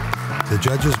piece, the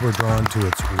judges were drawn to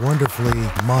its wonderfully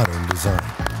modern design,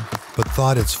 but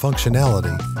thought its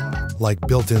functionality, like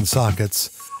built-in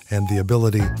sockets and the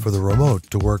ability for the remote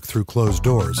to work through closed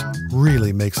doors,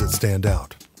 really makes it stand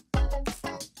out.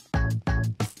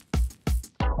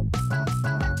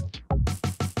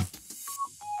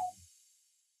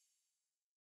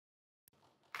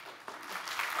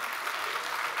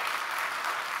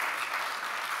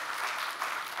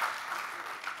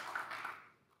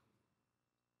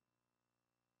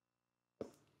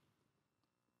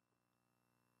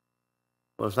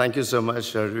 Well, thank you so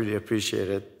much. I really appreciate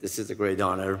it. This is a great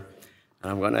honor.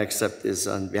 And I'm going to accept this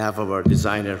on behalf of our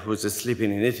designer who's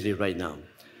sleeping in Italy right now.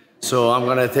 So I'm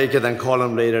going to take it and call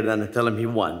him later and tell him he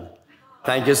won.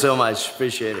 Thank you so much.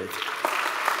 Appreciate it.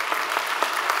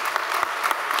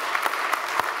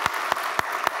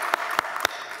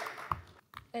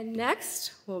 And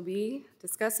next, we'll be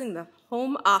discussing the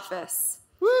home office.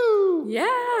 Woo! Yeah,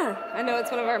 I know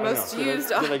it's one of our most used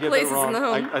places in the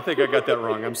home. I think I got that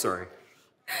wrong. I'm sorry.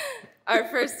 Our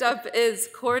first up is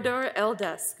Corridor L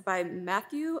Desk by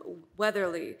Matthew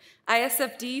Weatherly,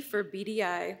 ISFD for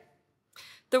BDI.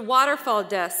 The Waterfall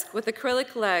Desk with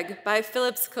Acrylic Leg by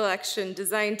Phillips Collection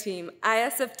Design Team,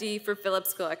 ISFD for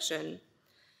Phillips Collection.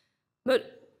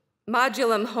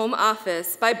 Modulum Home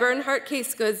Office by Bernhardt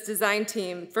Case Goods Design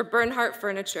Team for Bernhardt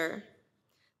Furniture.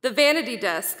 The Vanity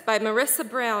Desk by Marissa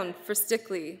Brown for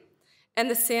Stickley. And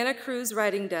the Santa Cruz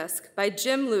Writing Desk by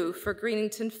Jim Liu for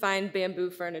Greenington Fine Bamboo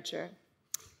Furniture.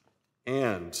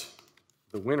 And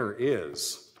the winner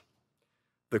is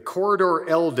the Corridor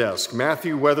L Desk,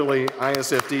 Matthew Weatherly,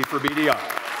 ISFD for BDI.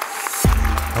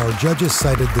 Our judges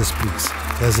cited this piece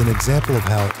as an example of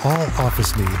how all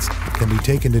office needs can be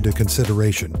taken into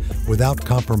consideration without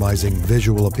compromising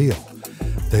visual appeal.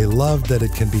 They loved that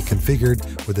it can be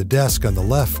configured with a desk on the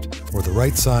left or the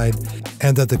right side,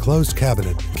 and that the closed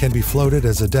cabinet can be floated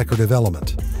as a decorative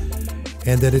element,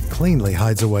 and that it cleanly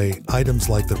hides away items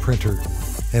like the printer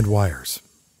and wires.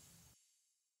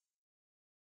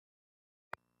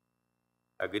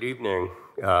 Good evening.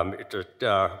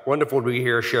 It's wonderful to be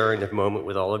here sharing this moment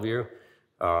with all of you.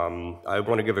 I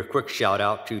want to give a quick shout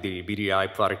out to the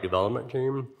BDI product development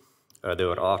team.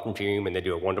 They're an awesome team and they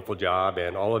do a wonderful job,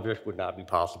 and all of this would not be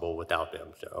possible without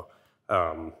them. So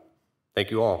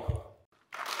thank you all.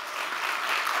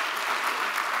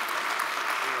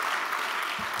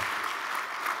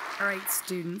 All right,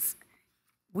 students,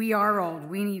 we are old.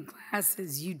 We need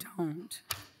glasses. You don't.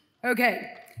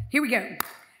 Okay, here we go.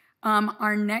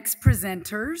 Our next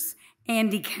presenters,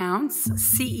 Andy Counts,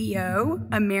 CEO,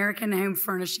 American Home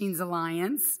Furnishings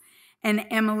Alliance, and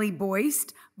Emily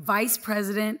Boyst, Vice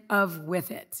President of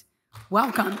WithIt.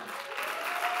 Welcome.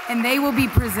 And they will be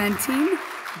presenting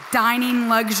Dining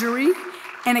Luxury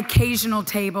and Occasional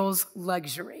Tables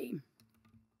Luxury.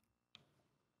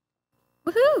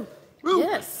 Woohoo! Woo.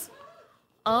 Yes.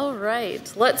 All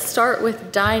right, let's start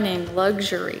with Dining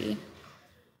Luxury.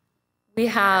 We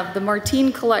have the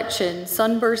Martine Collection,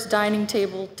 Sunburst Dining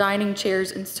Table, Dining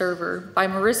Chairs, and Server by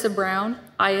Marissa Brown,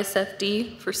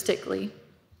 ISFD for Stickley.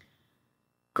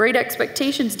 Great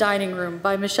Expectations Dining Room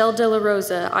by Michelle De La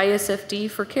Rosa, ISFD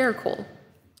for Caracol.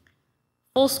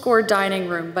 Full Score Dining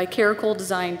Room by Caracol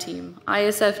Design Team,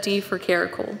 ISFD for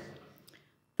Caracol.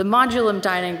 The Modulum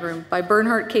Dining Room by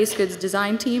Bernhardt Case Goods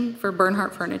Design Team for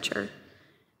Bernhardt Furniture.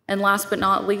 And last but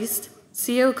not least,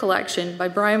 CO Collection by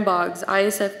Brian Boggs,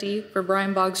 ISFD for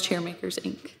Brian Boggs Chairmakers,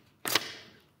 Inc.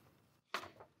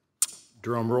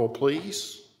 Drum roll,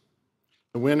 please.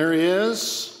 The winner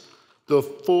is the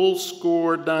Full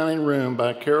Score Dining Room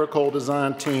by Caracol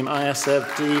Design Team,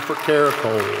 ISFD for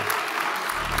Caracol.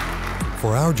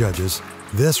 For our judges,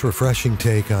 this refreshing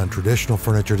take on traditional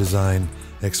furniture design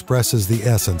expresses the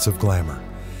essence of glamour,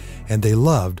 and they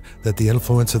loved that the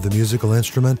influence of the musical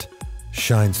instrument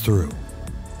shines through.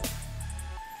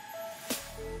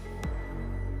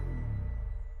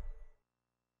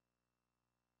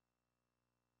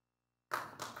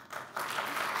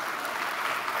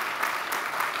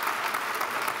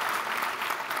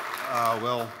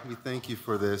 Well, we thank you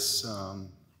for this.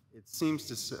 It seems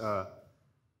to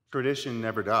tradition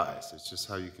never dies. It's just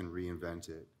how you can reinvent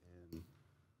it. And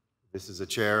this is a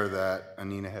chair that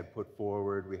Anina had put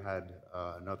forward. We had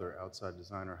another outside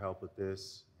designer help with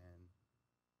this.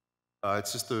 And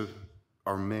it's just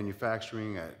our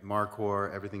manufacturing at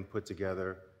Marcor, everything put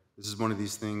together. This is one of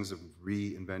these things of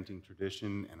reinventing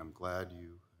tradition, and I'm glad and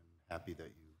happy that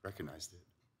you recognized it.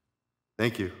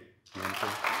 Thank you.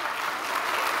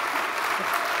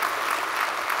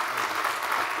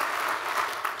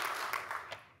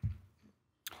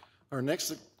 Our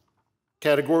next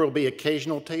category will be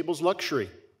Occasional Tables Luxury.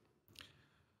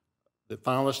 The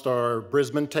finalists are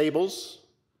Brisbane Tables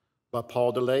by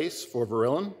Paul DeLace for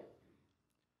Verillin.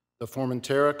 The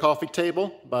Formentera Coffee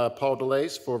Table by Paul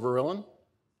DeLace for Verillin.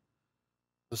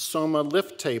 The Soma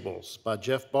Lift Tables by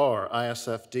Jeff Barr,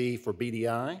 ISFD for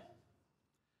BDI.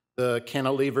 The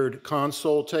Cantilevered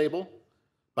Console Table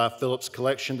by Phillips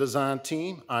Collection Design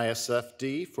Team,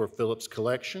 ISFD for Phillips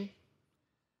Collection.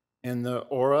 And the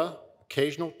Aura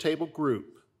Occasional Table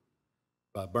Group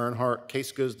by Bernhardt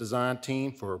Case Goods Design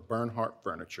Team for Bernhardt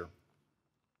Furniture.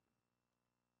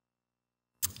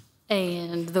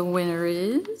 And the winner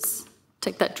is,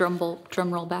 take that drum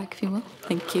roll back if you will,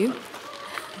 thank you.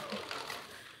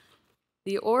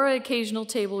 The Aura Occasional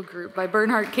Table Group by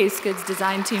Bernhardt Case Goods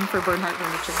Design Team for Bernhardt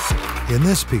Furniture. In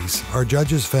this piece, our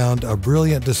judges found a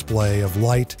brilliant display of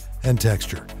light and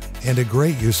texture, and a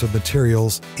great use of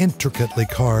materials intricately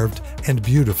carved and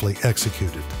beautifully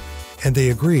executed. And they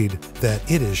agreed that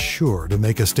it is sure to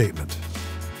make a statement.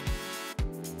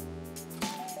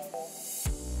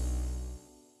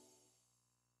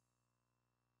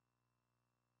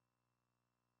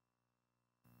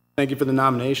 Thank you for the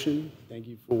nomination. Thank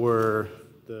you for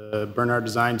the Bernhardt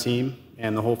design team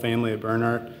and the whole family at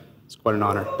Bernhardt. It's quite an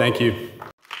honor. Thank you.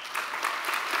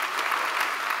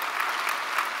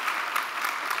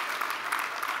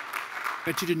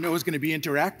 Bet you didn't know it was going to be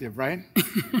interactive, right?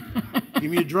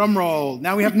 Give me a drum roll.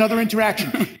 Now we have another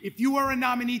interaction. If you are a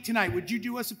nominee tonight, would you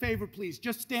do us a favor, please?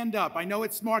 Just stand up. I know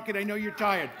it's market. I know you're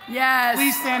tired. Yes.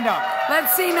 Please stand up.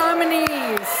 Let's see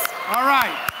nominees. All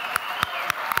right.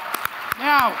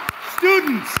 Now,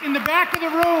 students in the back of the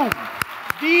room,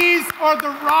 these are the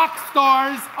rock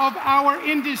stars of our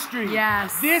industry.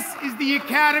 Yes. This is the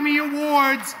Academy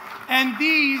Awards, and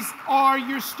these are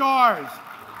your stars.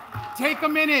 Take a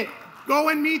minute. Go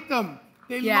and meet them.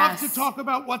 They love to talk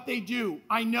about what they do.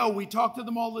 I know, we talk to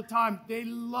them all the time. They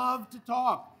love to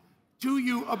talk to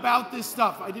you about this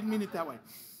stuff. I didn't mean it that way.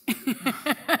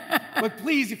 But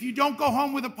please, if you don't go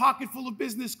home with a pocket full of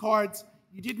business cards,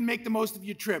 you didn't make the most of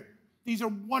your trip. These are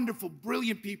wonderful,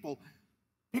 brilliant people.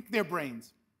 Pick their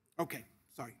brains. Okay,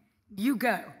 sorry. You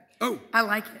go. Oh. I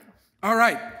like it. All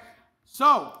right.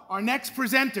 So, our next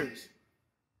presenters.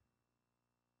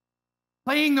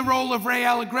 Playing the role of Ray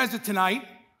Allegrezza tonight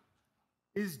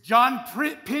is John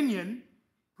Pinion,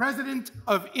 President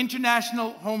of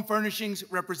International Home Furnishings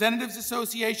Representatives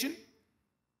Association,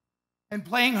 and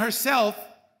playing herself,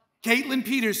 Kaitlin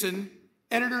Petersen,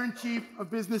 Editor-in-Chief of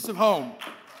Business of Home.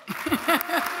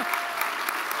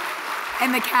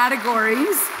 And the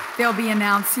categories they'll be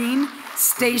announcing: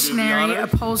 stationary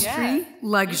upholstery,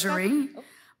 luxury,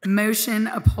 motion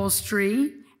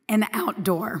upholstery, and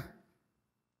outdoor.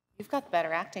 You've got the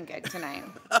better acting gig tonight.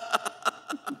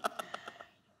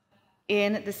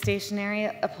 In the stationery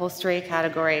upholstery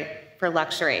category for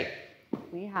luxury,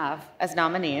 we have as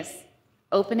nominees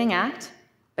Opening Act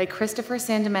by Christopher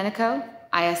Sandomenico,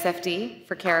 ISFD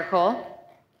for Caracol.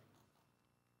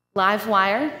 Live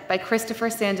Wire by Christopher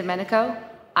Sandomenico,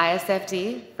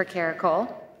 ISFD for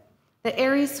Caracol. The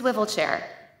Aries Swivel Chair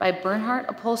by Bernhardt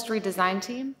Upholstery Design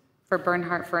Team for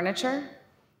Bernhardt Furniture.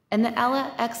 And the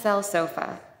Ella XL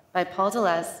Sofa by Paul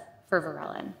Deleuze for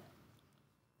Varellin.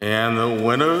 And the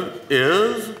winner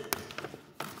is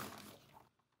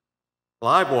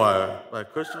Livewire by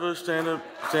Christopher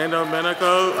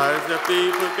Sandomenico,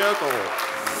 ISFD for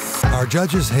Caracol. Our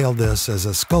judges hailed this as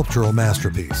a sculptural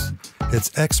masterpiece.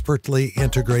 Its expertly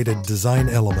integrated design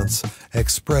elements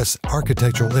express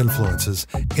architectural influences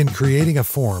in creating a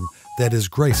form that is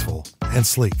graceful and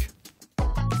sleek.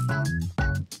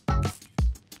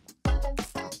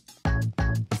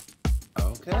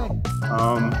 Okay.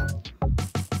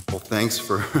 Well, thanks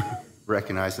for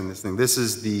recognizing this thing. This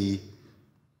is the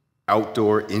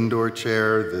outdoor-indoor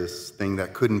chair, this thing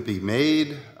that couldn't be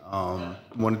made.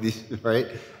 One of these, right?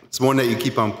 It's one that you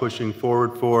keep on pushing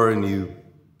forward for, and you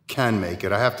can make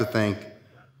it. I have to thank,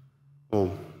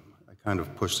 well, I kind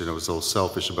of pushed it. I was a little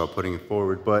selfish about putting it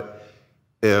forward, but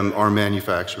our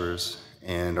manufacturers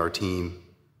and our team.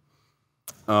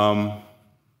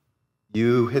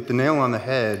 You hit the nail on the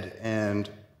head, and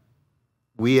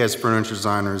we as furniture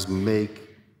designers make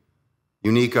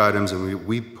unique items, and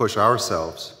we push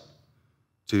ourselves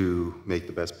to make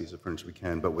the best piece of furniture we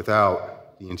can. But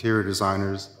without the interior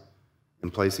designers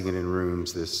and placing it in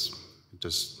rooms, this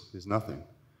just is nothing.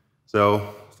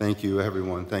 So thank you,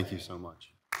 everyone. Thank you so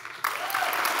much.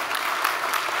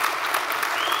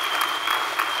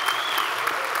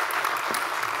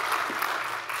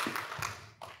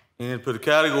 And for the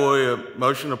category of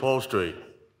motion upholstery,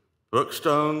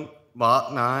 Brookstone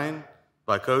Mach 9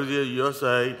 by Cozier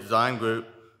USA Design Group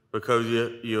for Cozier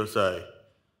USA.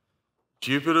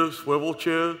 Jupiter Swivel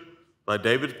Chair by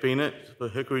David Phoenix for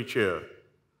Hickory Chair.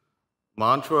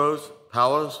 Montrose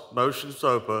Palace Motion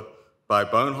Sofa by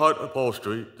Bernhardt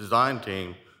Upholstery Design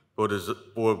Team for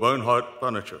Bernhardt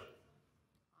Furniture.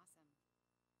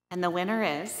 And the winner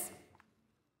is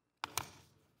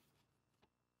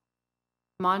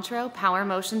Montrose Power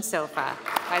Motion Sofa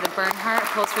by the Bernhardt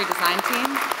Upholstery Design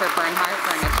Team for Bernhardt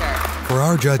Furniture. For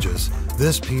our judges,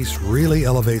 this piece really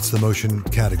elevates the motion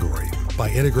category by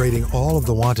integrating all of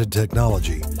the wanted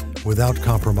technology without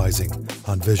compromising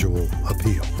on visual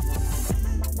appeal.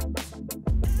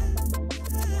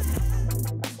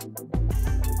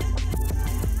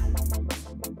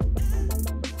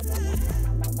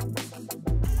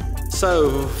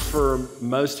 So, for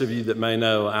most of you that may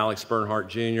know Alex Bernhardt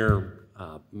Jr.,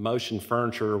 motion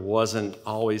furniture wasn't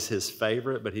always his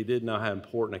favorite, but he did know how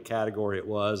important a category it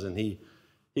was, and he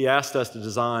asked us to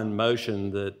design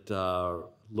motion that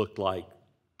looked like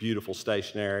beautiful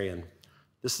stationery, and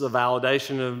this is a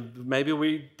validation of maybe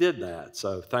we did that.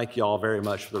 So thank you all very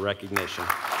much for the recognition.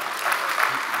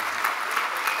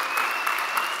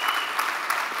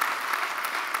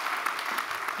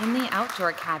 In the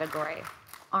outdoor category,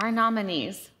 our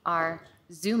nominees are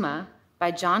Zuma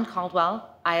by John Caldwell,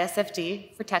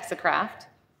 ISFD for Texacraft,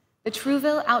 the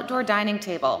Trouville Outdoor Dining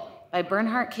Table by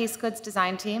Bernhardt Case Goods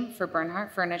Design Team for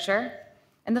Bernhardt Furniture,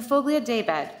 and the Foglia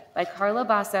Daybed by Carlo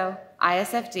Basso,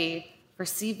 ISFD for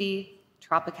CV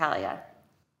Tropicalia.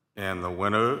 And the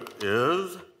winner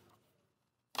is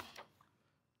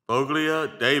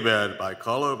Foglia Daybed by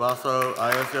Carlo Basso,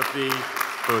 ISFD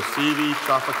for CV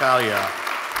Tropicalia.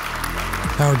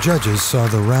 Our judges saw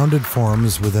the rounded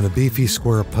forms within a beefy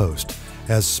square post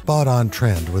as spot-on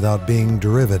trend without being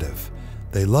derivative.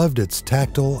 They loved its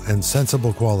tactile and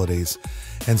sensible qualities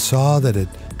and saw that it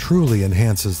truly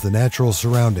enhances the natural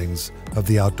surroundings of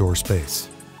the outdoor space.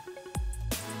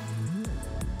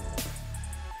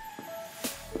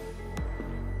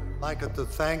 I'd like to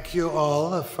thank you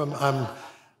all.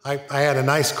 I had a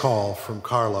nice call from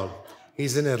Carlo.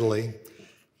 He's in Italy.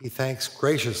 He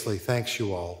graciously thanks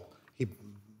you all. It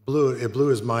blew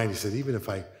his mind. He said, even if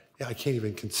I can't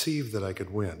even conceive that I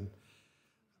could win,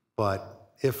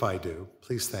 but if I do,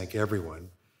 please thank everyone,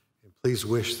 and please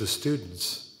wish the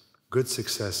students good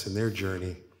success in their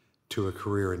journey to a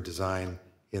career in design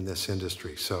in this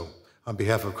industry. So on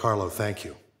behalf of Carlo, thank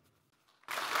you.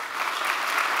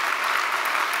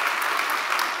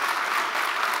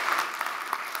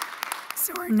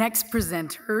 So our next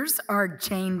presenters are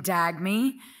Jane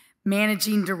Dagme,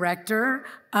 Managing Director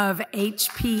of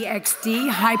HPXD,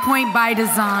 High Point by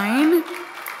Design,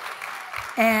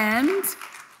 and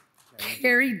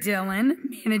Carrie Dillon,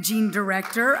 Managing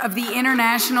Director of the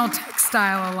International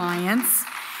Textile Alliance,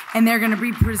 and they're going to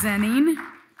be presenting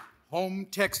Home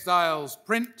Textiles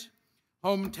Print,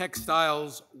 Home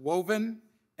Textiles Woven,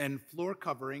 and Floor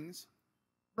Coverings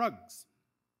Rugs.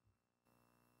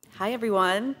 Hi,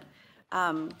 everyone.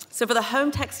 So for the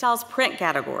Home Textiles Print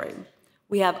category,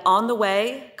 we have On the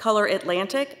Way, Color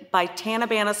Atlantic by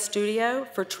Tanabana Studio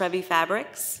for Trevi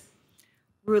Fabrics.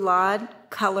 Roulade,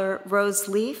 Color Rose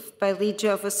Leaf by Lee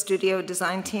Jova Studio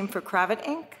Design Team for Cravat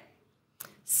Inc.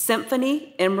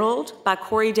 Symphony Emerald by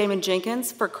Corey Damon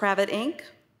Jenkins for Cravat Inc.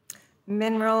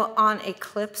 Mineral on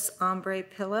Eclipse Ombre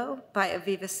Pillow by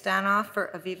Aviva Stanoff for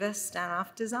Aviva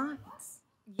Stanoff Designs.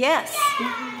 Yes.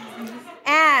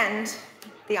 And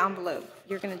the envelope.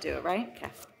 You're going to do it, right?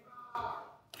 Okay.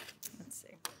 Let's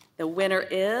see. The winner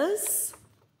is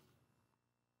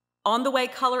On the Way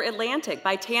Color Atlantic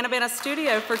by Tanabana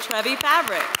Studio for Trevi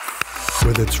Fabrics.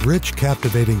 With its rich,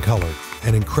 captivating color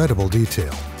and incredible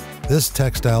detail, this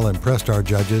textile impressed our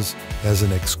judges as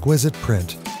an exquisite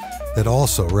print that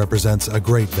also represents a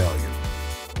great value.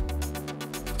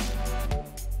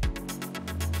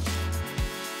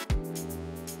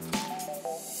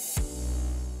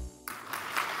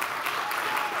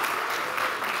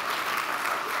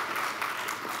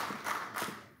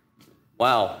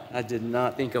 Wow, I did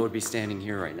not think I would be standing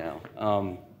here right now.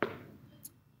 If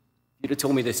you'd have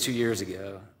told me this 2 years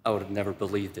ago, I would have never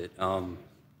believed it.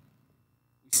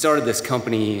 We started this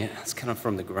company, it's kind of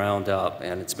from the ground up,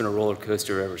 and it's been a roller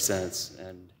coaster ever since.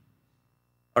 And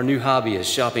our new hobby is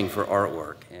shopping for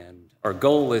artwork, and our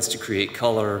goal is to create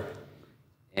color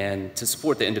and to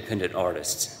support the independent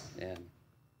artists. And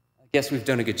I guess we've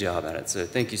done a good job at it, so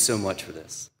thank you so much for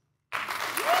this.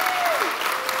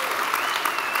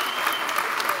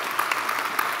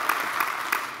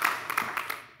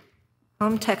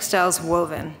 Home Textiles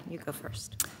Woven. You go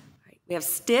first. We have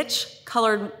Stitch,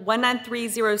 colored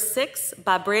 19306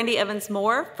 by Brandy Evans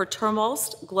Moore for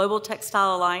Termost Global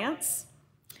Textile Alliance.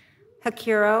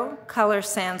 Hakiro, Color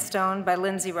Sandstone by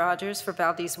Lindsay Rogers for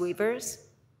Valdez Weavers.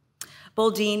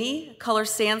 Boldini, Color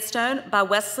Sandstone by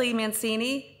Wesley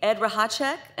Mancini, Ed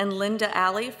Rahacek, and Linda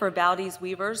Alley for Valdez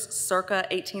Weavers circa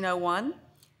 1801.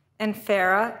 And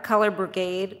Farah, Color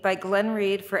Brigade by Glenn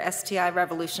Reed for STI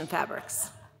Revolution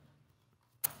Fabrics.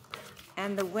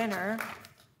 And the winner,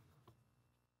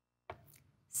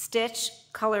 Stitch,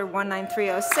 Color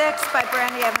 19306 by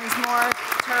Brandy Evans Moore,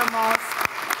 Termost.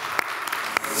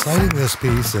 Citing this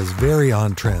piece as very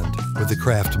on trend with the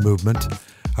craft movement,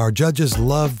 our judges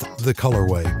loved the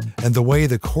colorway and the way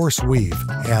the coarse weave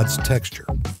adds texture.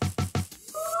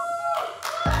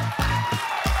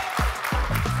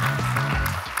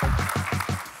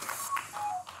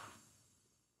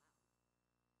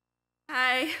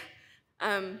 Hi.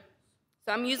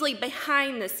 So I'm usually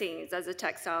behind the scenes as a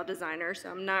textile designer,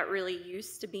 so I'm not really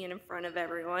used to being in front of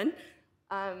everyone.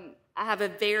 I have a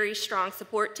very strong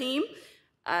support team.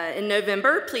 In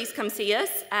November, please come see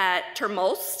us at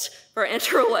Termost for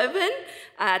Interwoven.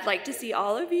 I'd like to see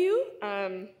all of you.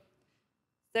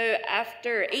 So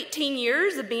after 18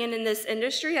 years of being in this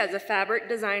industry as a fabric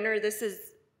designer, this is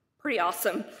pretty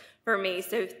awesome for me,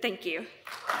 so thank you.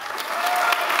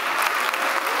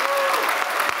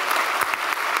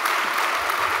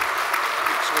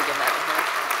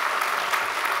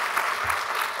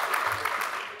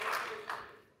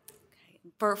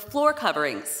 For floor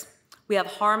coverings, we have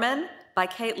Harmon by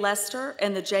Kate Lester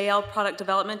and the JL Product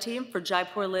Development Team for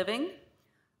Jaipur Living.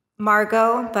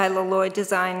 Margot by Leloy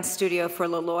Design Studio for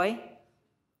Leloy.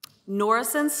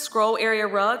 Norrison's Scroll Area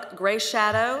Rug, Gray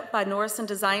Shadow by Norrison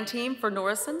Design Team for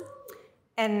Norrison.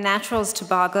 And Naturals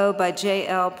Tobago by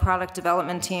JL Product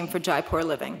Development Team for Jaipur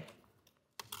Living.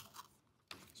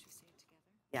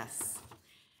 Yes.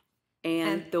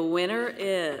 And the winner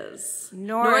is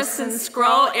Norrison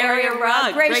Scroll Area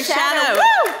Rug, Gray Shadow,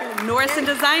 Norrison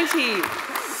Design Team.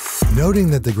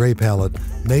 Noting that the gray palette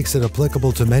makes it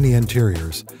applicable to many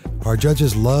interiors, our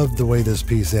judges loved the way this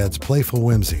piece adds playful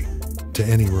whimsy to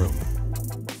any room.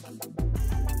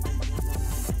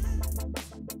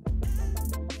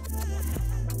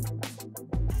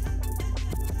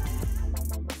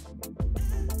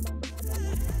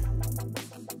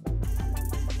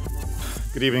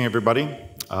 Good evening, everybody.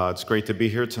 It's great to be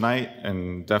here tonight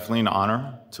and definitely an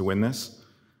honor to win this.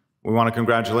 We want to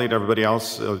congratulate everybody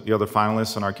else, the other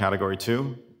finalists in our category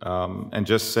too, and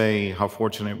just say how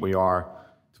fortunate we are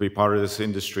to be part of this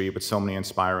industry with so many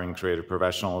inspiring creative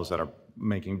professionals that are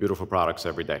making beautiful products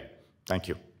every day. Thank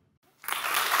you.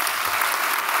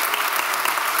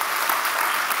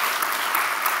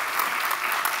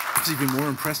 It's even more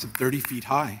impressive, 30 feet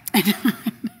high. It's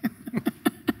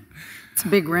a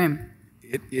big rim.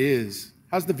 It is.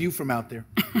 How's the view from out there?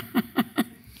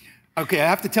 Okay, I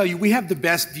have to tell you, we have the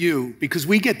best view because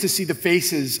we get to see the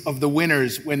faces of the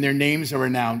winners when their names are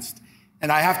announced.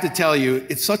 And I have to tell you,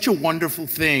 it's such a wonderful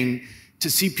thing to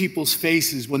see people's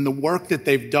faces when the work that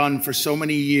they've done for so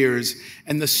many years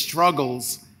and the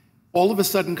struggles all of a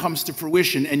sudden comes to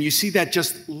fruition, and you see that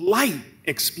just light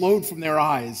explode from their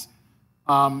eyes.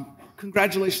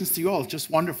 Congratulations to you all, it's just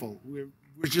wonderful. We're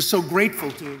just so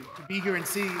grateful to be here and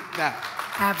see that.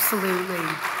 Absolutely.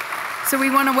 So we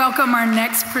want to welcome our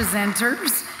next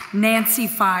presenters, Nancy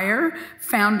Fire,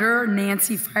 founder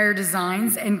Nancy Fire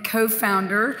Designs and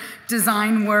co-founder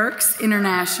Design Works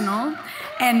International,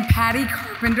 and Patty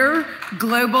Carpenter,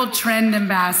 Global Trend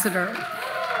Ambassador.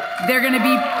 They're going to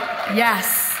be,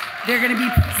 yes, they're going to be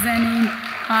presenting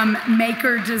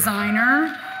Maker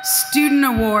Designer, Student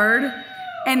Award,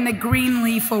 and the Green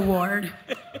Leaf Award.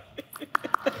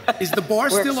 Is the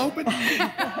bar still open?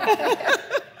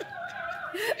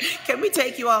 Can we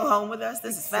take you all home with us?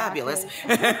 This is fabulous.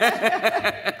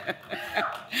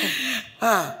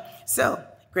 So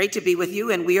great to be with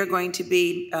you, and we are going to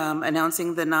be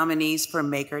announcing the nominees for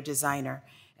Maker Designer.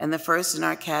 And the first in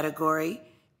our category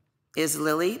is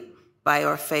Lily by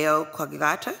Orfeo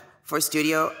Quagliata for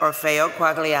Studio Orfeo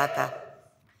Quagliata.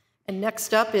 And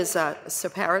next up is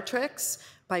Separatrix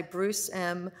by Bruce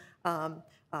M.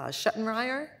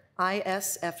 Schuttenreier,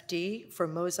 ISFD for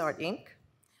Mozart Inc.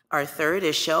 Our third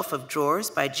is Shelf of Drawers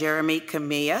by Jeremy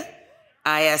Camilla,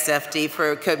 ISFD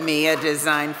for Camilla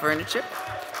Design Furniture.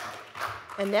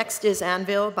 And next is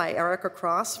Anvil by Erica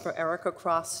Cross for Erica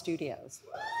Cross Studios.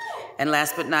 And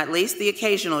last but not least, the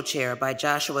Occasional Chair by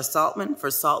Joshua Saltman for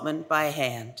Saltman by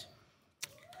Hand.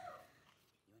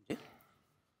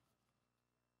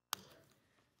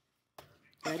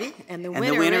 Ready? And the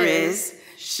winner is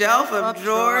Shelf of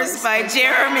Drawers by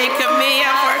Jeremy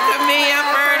Camilla for Camilla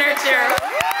Furniture.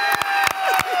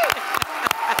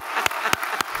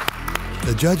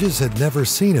 The judges had never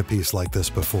seen a piece like this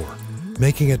before,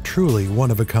 making it truly one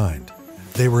of a kind.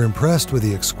 They were impressed with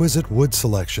the exquisite wood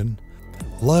selection,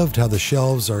 loved how the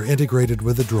shelves are integrated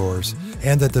with the drawers,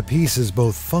 and that the piece is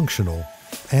both functional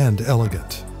and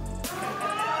elegant.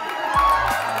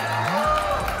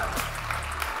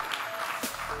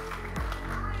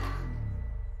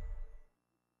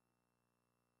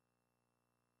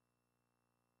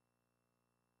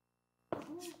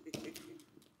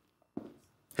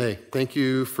 Hey, thank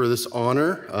you for this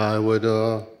honor. I would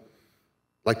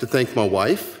like to thank my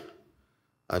wife.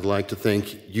 I'd like to thank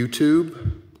YouTube.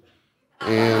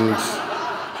 And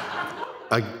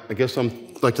I guess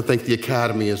I'd like to thank the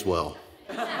Academy as well.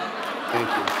 Thank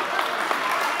you.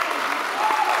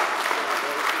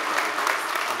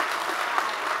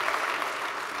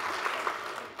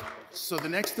 So the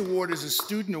next award is a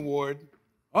student award.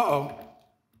 Uh-oh.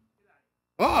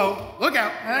 Uh-oh, look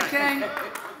out. Okay.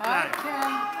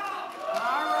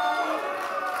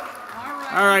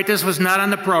 All right, this was not on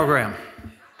the program.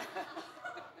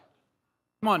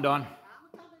 Come on, Dawn.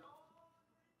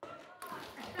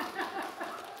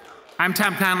 I'm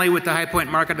Tom Conley with the High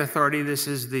Point Market Authority. This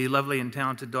is the lovely and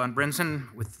talented Dawn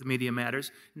Brinson with the Media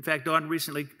Matters. In fact, Dawn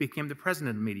recently became the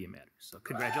president of Media Matters, so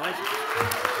congratulations.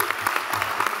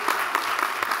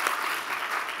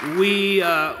 We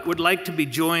would like to be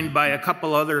joined by a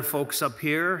couple other folks up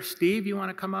here. Steve, you want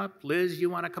to come up? Liz, you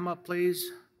want to come up, please?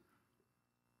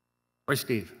 Where's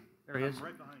Steve? There he is.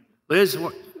 Right behind you. Liz,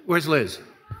 where's Liz?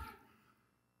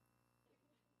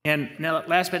 And now,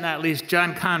 last but not least,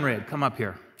 John Conrad, come up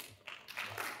here.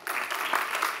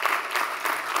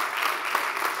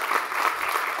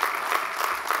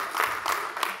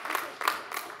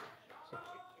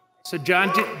 So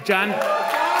John, just stand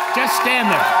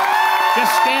there.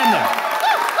 Just stand there.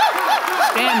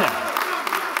 Stand there.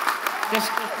 Just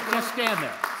stand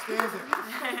there.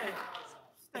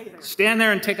 Stand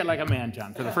there and take it like a man,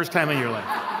 John, for the first time in your life.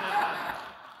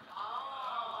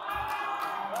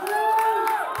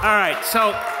 All right,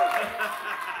 so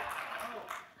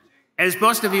as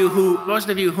most of you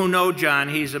who know John,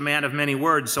 he's a man of many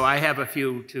words, so I have a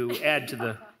few to add to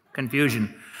the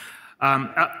confusion.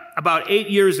 About 8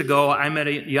 years ago, I met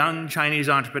a young Chinese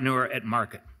entrepreneur at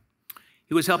Market.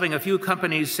 He was helping a few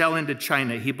companies sell into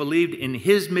China. He believed in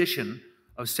his mission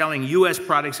of selling U.S.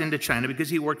 products into China because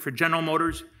he worked for General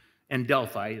Motors and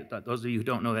Delphi. Those of you who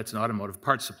don't know, that's an automotive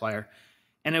parts supplier.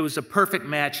 And it was a perfect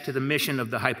match to the mission of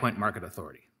the High Point Market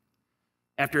Authority.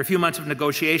 After a few months of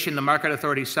negotiation, the Market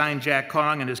Authority signed Jack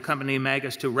Kong and his company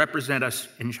Magus to represent us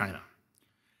in China.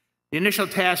 The initial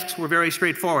tasks were very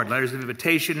straightforward: letters of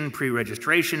invitation,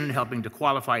 pre-registration, helping to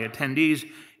qualify attendees,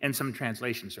 and some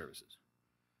translation services.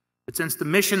 But since the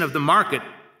mission of the market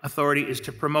authority is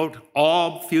to promote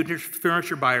all future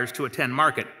furniture buyers to attend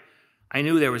market, I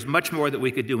knew there was much more that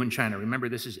we could do in China. Remember,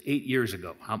 this is 8 years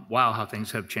ago. Wow, how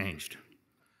things have changed.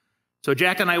 So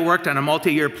Jack and I worked on a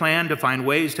multi-year plan to find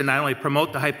ways to not only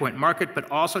promote the High Point market, but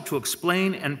also to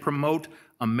explain and promote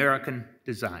American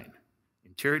design,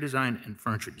 interior design and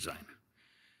furniture design.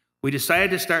 We decided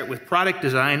to start with product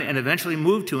design and eventually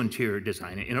move to interior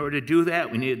design. In order to do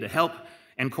that, we needed the help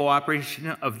and cooperation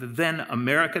of the then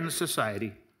American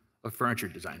Society of Furniture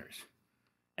Designers,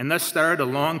 and thus started a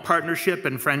long partnership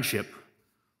and friendship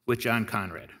with John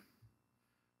Conrad.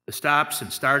 The stops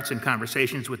and starts and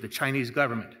conversations with the Chinese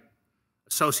government,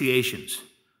 associations,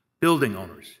 building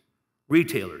owners,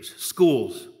 retailers,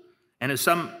 schools, and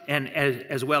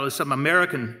as well as some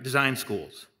American design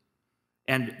schools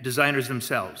and designers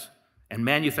themselves and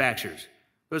manufacturers.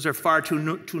 Those are far too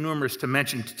numerous to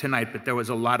mention tonight, but there was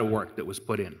a lot of work that was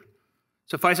put in.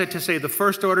 Suffice it to say, the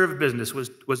first order of business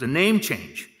was a name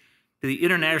change to the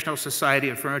International Society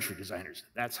of Furniture Designers.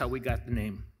 That's how we got the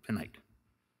name tonight.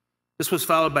 This was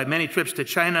followed by many trips to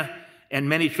China and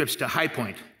many trips to High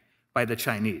Point by the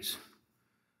Chinese.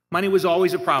 Money was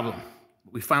always a problem.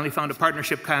 We finally found a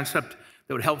partnership concept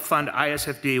that would help fund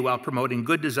ISFD while promoting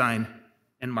good design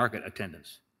and market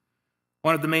attendance.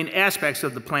 One of the main aspects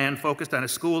of the plan focused on a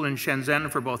school in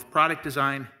Shenzhen for both product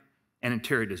design and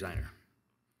interior designer.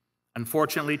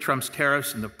 Unfortunately, Trump's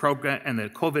tariffs and the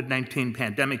COVID-19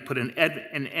 pandemic put an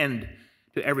end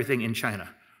to everything in China.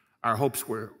 Our hopes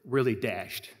were really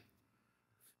dashed.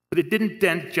 But it didn't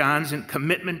dent John's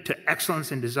commitment to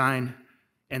excellence in design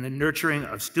and the nurturing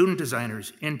of student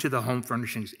designers into the home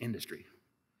furnishings industry.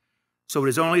 So it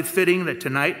is only fitting that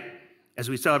tonight, as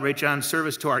we celebrate John's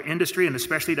service to our industry and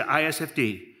especially to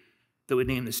ISFD, that we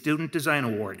name the Student Design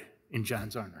Award in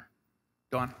John's honor.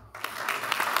 Dawn?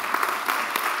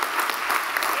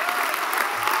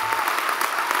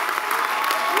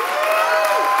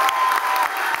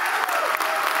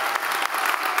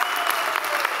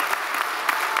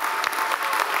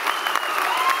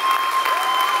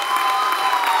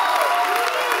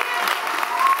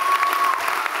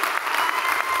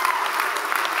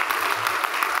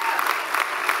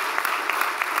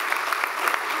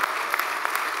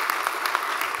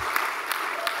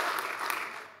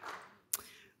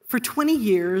 For 20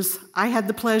 years, I had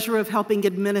the pleasure of helping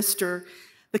administer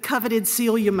the coveted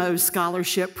Celia Moe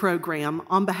Scholarship Program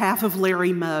on behalf of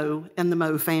Larry Moe and the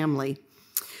Moe family.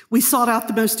 We sought out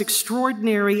the most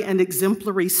extraordinary and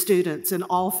exemplary students in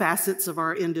all facets of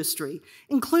our industry,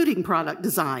 including product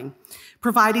design,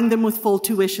 providing them with full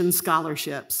tuition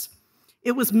scholarships.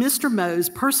 It was Mr. Moe's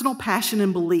personal passion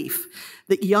and belief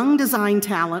that young design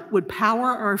talent would power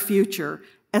our future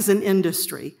as an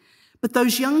industry. But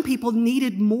those young people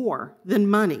needed more than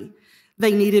money.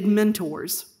 They needed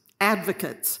mentors,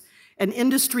 advocates, and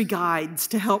industry guides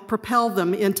to help propel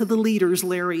them into the leaders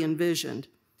Larry envisioned.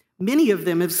 Many of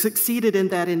them have succeeded in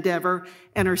that endeavor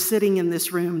and are sitting in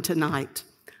this room tonight.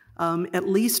 At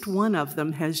least one of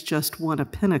them has just won a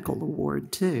Pinnacle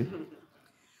Award, too.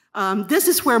 This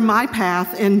is where my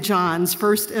path and John's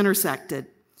first intersected.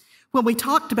 When we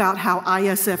talked about how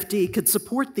ISFD could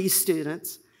support these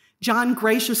students, John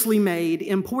graciously made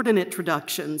important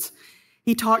introductions.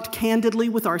 He talked candidly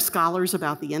with our scholars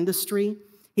about the industry.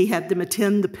 He had them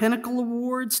attend the Pinnacle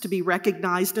Awards to be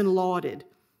recognized and lauded.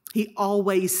 He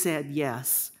always said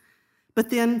yes.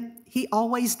 But then he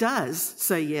always does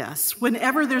say yes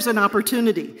whenever there's an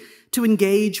opportunity to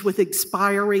engage with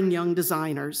inspiring young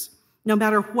designers, no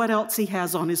matter what else he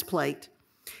has on his plate.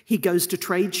 He goes to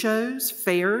trade shows,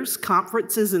 fairs,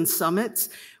 conferences, and summits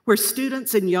where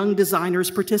students and young designers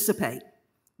participate.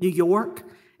 New York,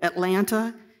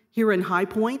 Atlanta, here in High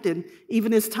Point, and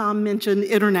even as Tom mentioned,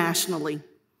 internationally.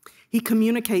 He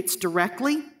communicates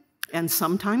directly and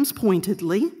sometimes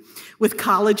pointedly with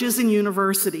colleges and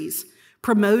universities,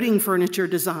 promoting furniture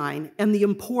design and the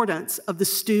importance of the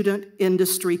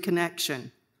student-industry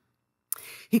connection.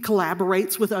 He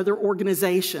collaborates with other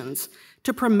organizations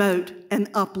to promote and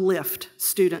uplift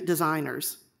student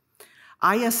designers.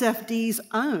 ISFD's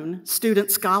own student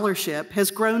scholarship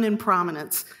has grown in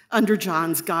prominence under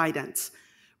John's guidance,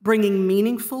 bringing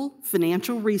meaningful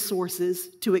financial resources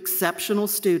to exceptional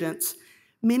students,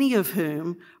 many of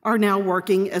whom are now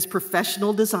working as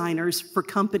professional designers for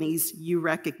companies you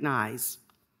recognize.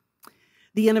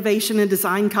 The Innovation and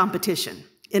Design Competition,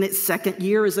 in its second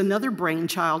year, is another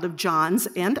brainchild of John's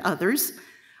and others,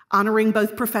 honoring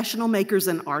both professional makers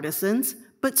and artisans,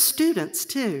 but students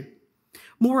too.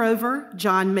 Moreover,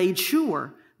 John made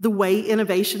sure the way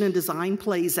innovation and design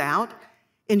plays out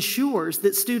ensures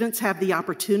that students have the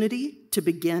opportunity to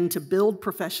begin to build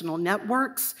professional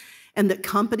networks and that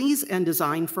companies and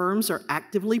design firms are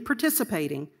actively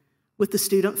participating with the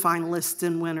student finalists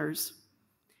and winners.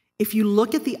 If you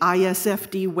look at the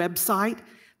ISFD website,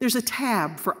 there's a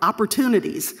tab for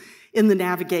opportunities in the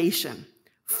navigation.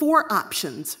 4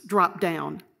 options drop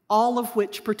down, all of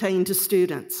which pertain to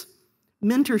students: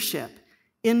 mentorship,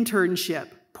 internship,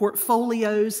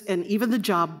 portfolios, and even the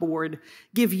job board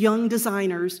give young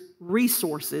designers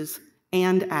resources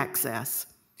and access.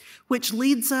 Which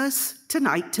leads us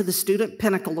tonight to the Student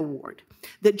Pinnacle Award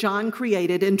that John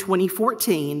created in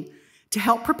 2014 to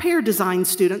help prepare design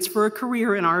students for a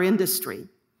career in our industry.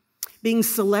 Being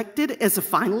selected as a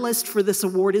finalist for this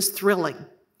award is thrilling.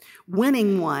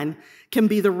 Winning one can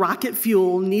be the rocket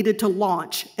fuel needed to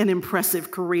launch an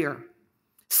impressive career.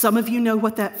 Some of you know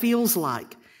what that feels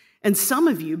like, and some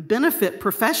of you benefit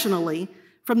professionally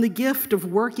from the gift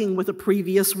of working with a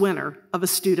previous winner of a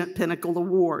Student Pinnacle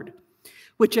Award.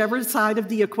 Whichever side of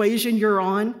the equation you're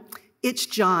on, it's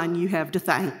John you have to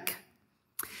thank.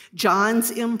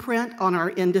 John's imprint on our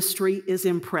industry is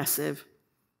impressive.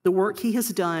 The work he has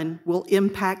done will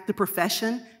impact the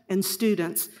profession and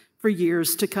students for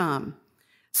years to come.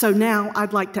 So now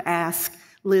I'd like to ask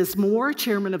Liz Moore,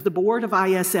 Chairman of the Board of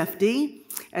ISFD,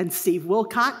 and Steve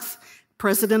Wilcox,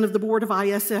 President of the Board of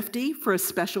ISFD, for a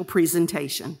special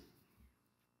presentation.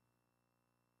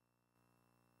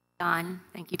 John,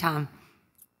 thank you, Tom.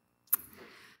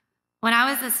 When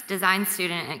I was a design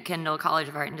student at Kendall College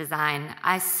of Art and Design,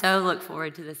 I so look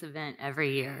forward to this event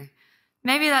every year.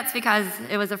 Maybe that's because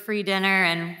it was a free dinner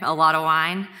and a lot of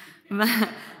wine.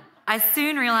 I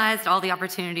soon realized all the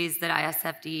opportunities that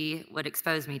ISFD would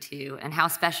expose me to and how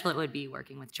special it would be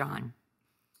working with John.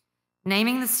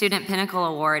 Naming the Student Pinnacle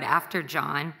Award after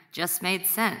John just made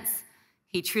sense.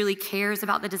 He truly cares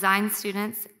about the design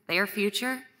students, their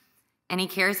future, and he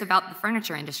cares about the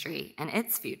furniture industry and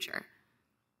its future.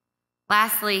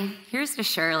 Lastly, here's to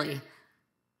Shirley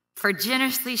for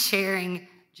generously sharing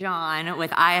John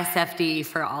with ISFD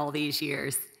for all these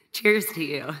years. Cheers to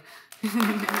you.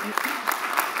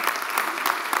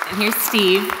 And here's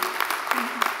Steve.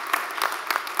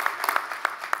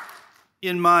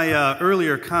 In my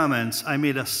earlier comments, I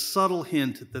made a subtle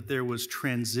hint that there was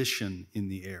transition in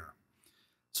the air.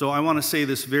 So I want to say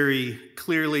this very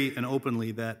clearly and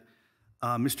openly that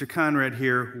Mr. Conrad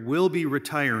here will be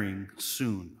retiring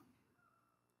soon.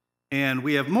 And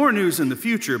we have more news in the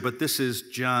future, but this is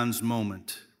John's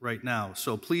moment right now.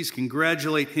 So please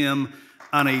congratulate him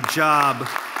on a job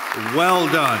well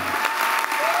done.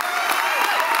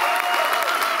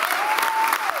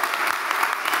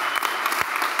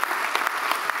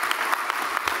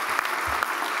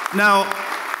 Now,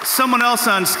 someone else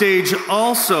on stage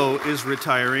also is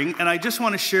retiring, and I just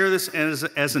want to share this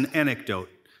as an anecdote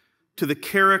to the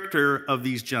character of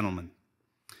these gentlemen.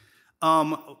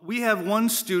 We have one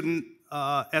student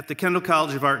at the Kendall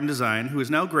College of Art and Design who is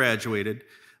now graduated,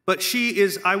 but she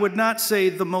is, I would not say,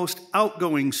 the most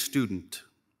outgoing student.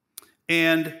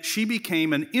 And she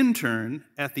became an intern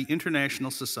at the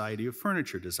International Society of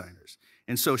Furniture Designers.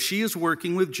 And so she is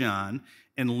working with John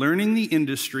and learning the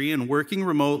industry and working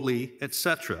remotely,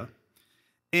 etc.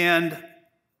 And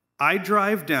I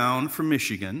drive down from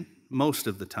Michigan most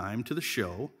of the time to the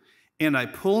show, and I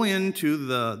pull into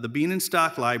the Bean and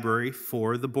Stock Library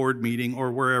for the board meeting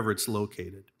or wherever it's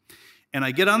located. And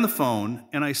I get on the phone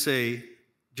and I say,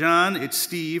 John, it's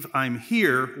Steve, I'm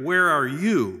here, where are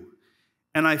you?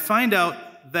 And I find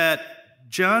out that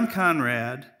John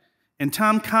Conrad and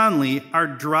Tom Conley are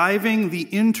driving the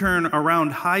intern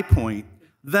around High Point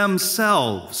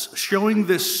themselves, showing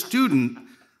this student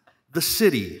the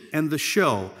city and the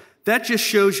show. That just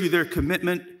shows you their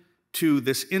commitment to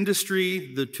this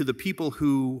industry, to the people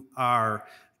who are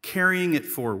carrying it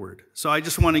forward. So I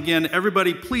just want, again,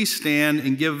 everybody please stand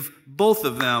and give both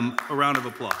of them a round of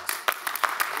applause.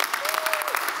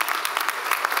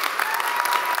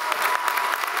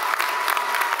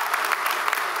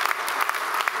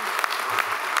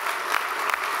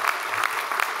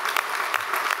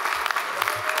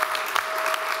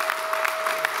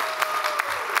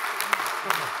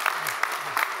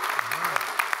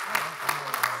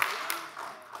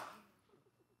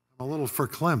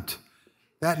 Verklempt.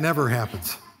 That never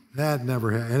happens. That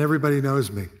never happens. And everybody knows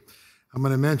me. I'm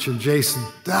going to mention Jason.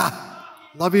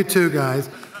 Love you too, guys.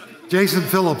 Jason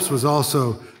Phillips was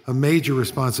also a major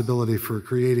responsibility for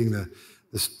creating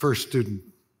this first student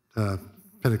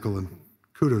pinnacle, and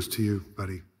kudos to you,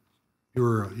 buddy.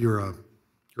 You're a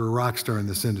rock star in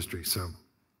this industry, so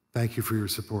thank you for your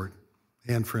support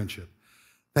and friendship.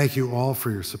 Thank you all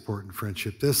for your support and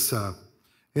friendship. This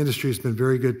industry has been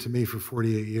very good to me for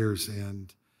 48 years,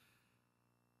 and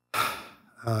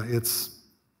it's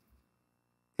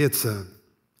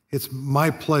It's my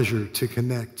pleasure to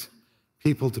connect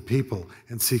people to people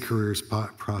and see careers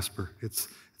prosper. It's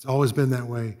always been that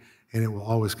way, and it will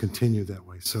always continue that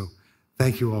way. So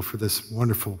thank you all for this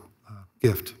wonderful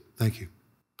gift. Thank you.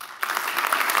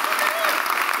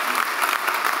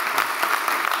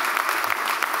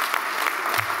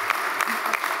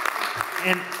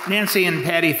 And Nancy and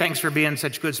Patty, thanks for being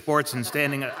such good sports and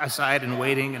standing aside and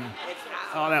waiting and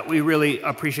all that. We really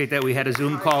appreciate that. We had a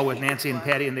Zoom call with Nancy and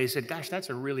Patty, and they said, gosh,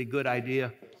 that's a really good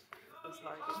idea.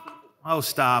 Oh,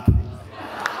 stop.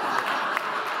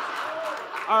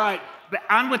 All right,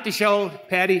 on with the show.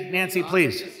 Patty, Nancy,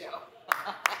 please.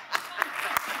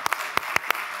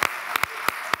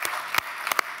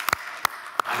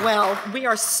 Well, we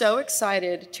are so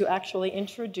excited to actually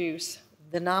introduce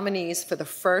the nominees for the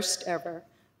first ever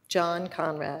John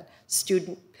Conrad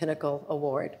Student Pinnacle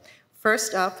Award.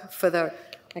 First up for the,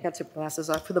 I got some glasses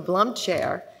off, for the Blum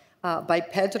Chair by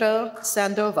Pedro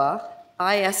Sandova,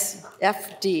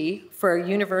 ISFD for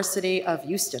University of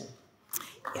Houston.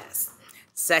 Yes.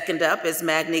 Second up is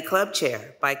Magni Club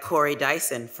Chair by Corey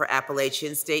Dyson for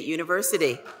Appalachian State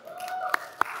University.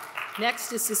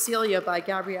 Next is Cecilia by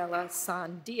Gabriela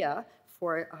Sandia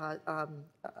for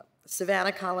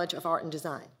Savannah College of Art and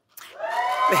Design.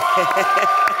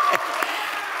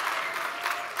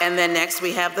 And then next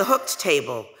we have The Hooked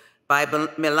Table by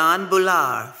Milan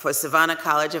Bular for Savannah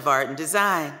College of Art and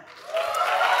Design.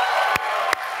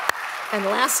 And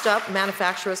last up,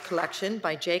 Manufacturer's Collection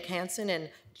by Jake Hansen and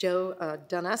Joe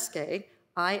Doneske,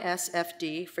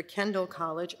 ISFD for Kendall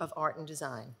College of Art and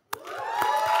Design.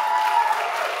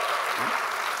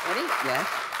 Ready? Yeah.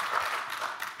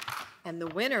 And the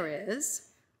winner is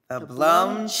The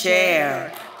Blum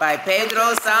Chair by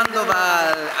Pedro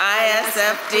Sandoval,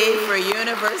 ISFD for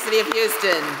University of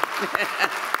Houston.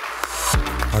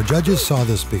 Our judges saw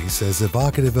this piece as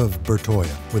evocative of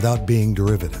Bertoia without being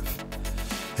derivative,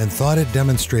 and thought it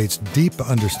demonstrates deep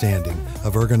understanding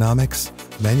of ergonomics,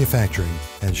 manufacturing,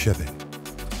 and shipping.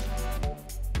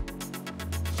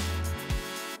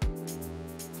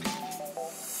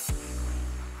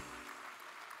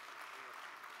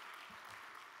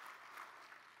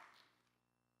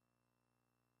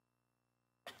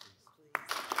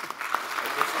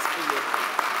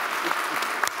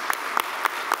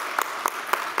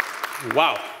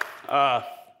 Wow.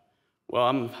 Well,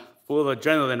 I'm full of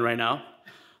adrenaline right now.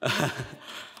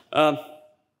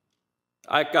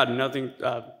 I got nothing.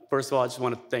 First of all, I just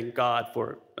want to thank God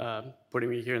for putting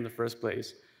me here in the first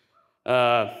place.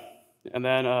 And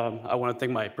then I want to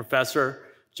thank my professor,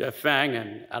 Jeff Fang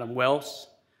and Adam Wells,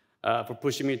 for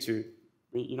pushing me to,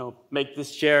 make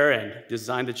this chair and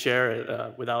design the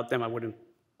chair. Without them, I wouldn't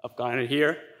have gotten it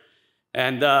here.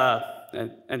 And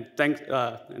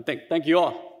thank you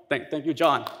all. Thank you,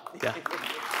 John. Yeah. Okay.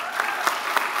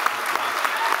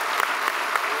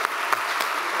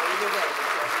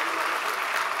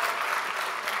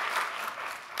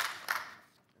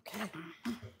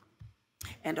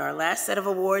 And our last set of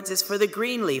awards is for the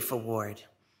Greenleaf Award.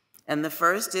 And the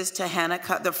first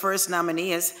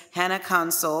nominee is Hannah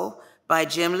Console by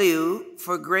Jim Liu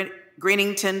for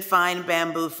Greenington Fine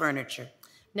Bamboo Furniture.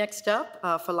 Next up,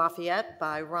 for Lafayette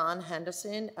by Ron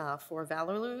Henderson for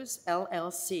Valorluz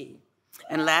LLC.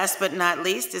 And last but not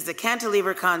least is the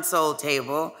Cantilever Console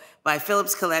Table by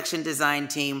Phillips Collection Design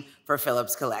Team for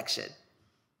Phillips Collection.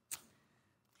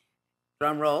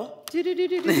 Drum roll.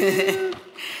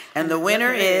 And the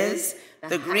winner is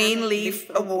the Greenleaf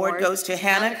Award goes to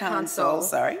Hannah Console,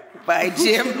 by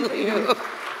Jim Liu.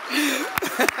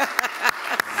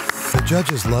 The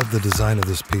judges loved the design of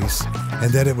this piece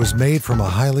and that it was made from a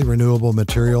highly renewable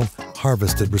material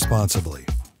harvested responsibly.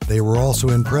 They were also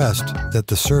impressed that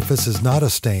the surface is not a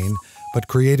stain, but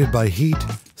created by heat,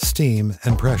 steam,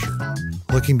 and pressure.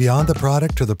 Looking beyond the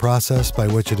product to the process by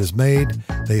which it is made,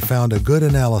 they found a good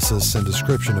analysis and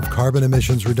description of carbon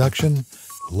emissions reduction,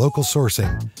 local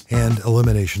sourcing, and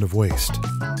elimination of waste.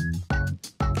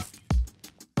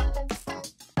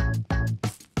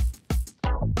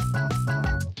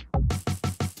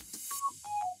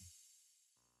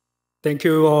 Thank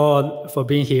you all for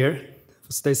being here,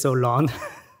 for staying so long.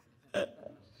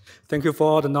 Thank you for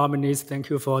all the nominees. Thank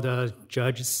you for the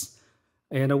judges.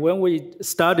 And when we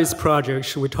start this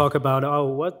project, we talk about,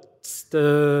 what's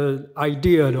the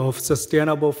idea of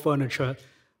sustainable furniture?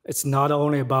 It's not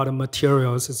only about the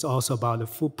materials, it's also about the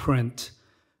footprint,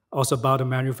 also about the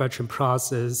manufacturing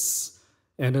process.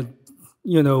 And,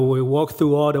 we walk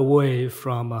through all the way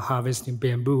from harvesting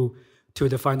bamboo to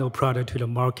the final product to the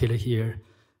market here.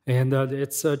 And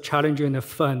it's a challenging and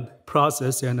fun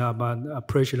process, and I'm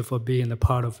appreciative for being a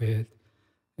part of it.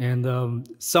 And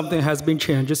something has been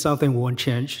changed, something won't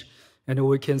change. And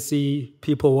we can see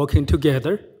people working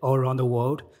together all around the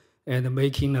world and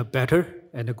making a better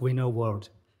and a greener world.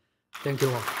 Thank you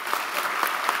all.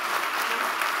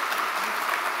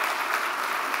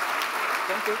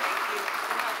 Thank you.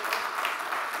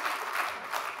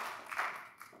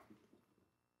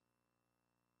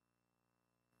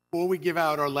 Before we give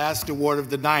out our last award of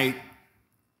the night,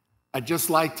 I'd just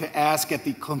like to ask at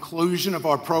the conclusion of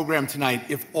our program tonight,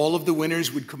 if all of the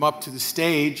winners would come up to the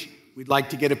stage. We'd like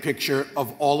to get a picture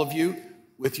of all of you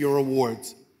with your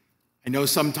awards. I know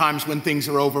sometimes when things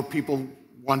are over, people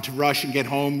want to rush and get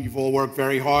home. You've all worked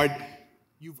very hard.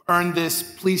 You've earned this.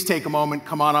 Please take a moment.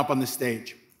 Come on up on the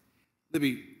stage.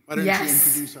 Libby, why don't you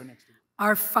introduce our next award?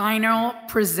 Our final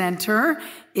presenter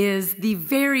is the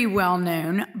very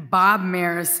well-known Bob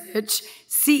Marisich,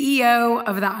 CEO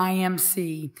of the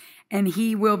IMC, and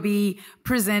he will be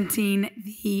presenting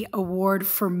the award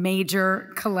for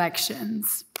major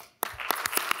collections.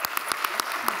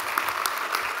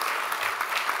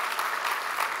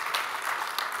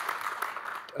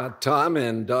 Tom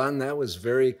and Don, that was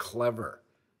very clever.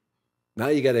 Now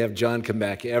you got to have John come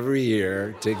back every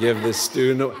year to give the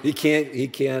student. He can't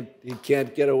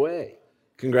get away.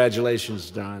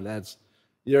 Congratulations, Don.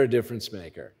 You're a difference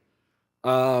maker.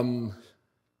 Damn,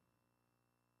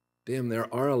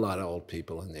 there are a lot of old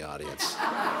people in the audience.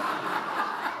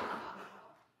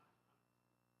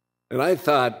 And I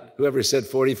thought, whoever said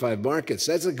 45 markets,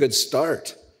 that's a good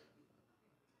start.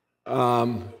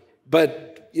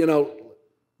 But, you know,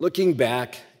 looking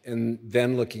back and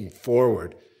then looking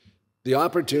forward, the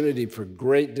opportunity for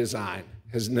great design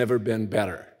has never been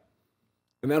better.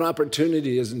 And that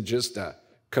opportunity isn't just a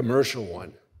commercial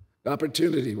one. The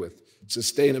opportunity with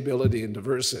sustainability and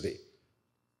diversity,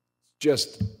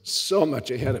 just so much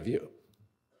ahead of you.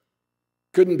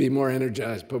 Couldn't be more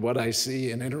energized by what I see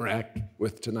and interact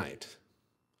with tonight.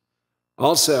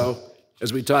 Also,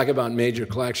 as we talk about major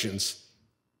collections,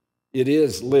 it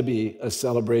is, Libby, a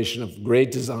celebration of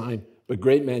great design, but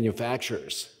great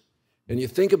manufacturers. And you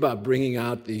think about bringing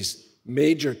out these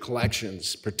major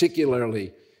collections,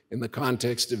 particularly in the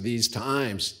context of these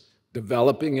times,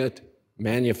 developing it,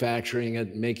 manufacturing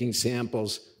it, making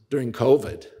samples during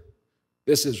COVID.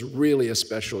 This is really a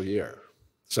special year.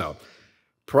 So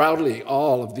proudly,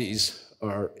 all of these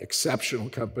are exceptional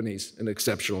companies and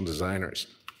exceptional designers.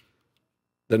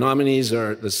 The nominees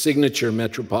are the Signature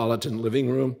Metropolitan Living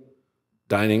Room,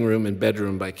 Dining Room, and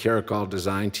Bedroom by Caracol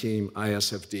Design Team,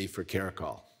 ISFD for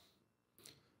Caracol.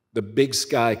 The Big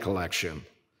Sky Collection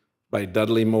by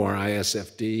Dudley Moore,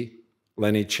 ISFD,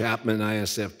 Lenny Chapman,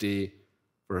 ISFD,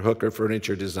 for Hooker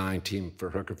Furniture Design Team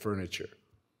for Hooker Furniture.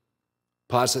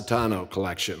 Positano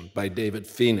Collection by David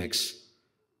Phoenix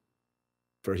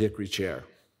for Hickory Chair.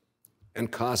 And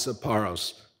Casa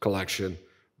Paros Collection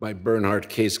by Bernhardt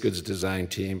Case Goods Design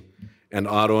Team and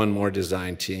Otto and Moore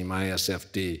Design Team,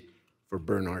 ISFD, for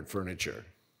Bernhardt Furniture.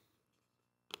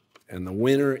 And the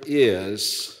winner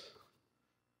is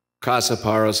Casa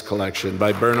Paros Collection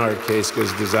by Bernhardt Case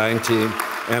Goods Design Team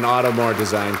and Otto Moore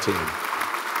Design Team.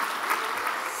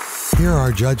 Here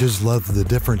our judges loved the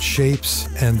different shapes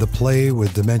and the play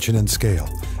with dimension and scale,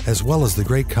 as well as the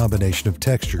great combination of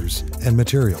textures and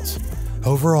materials.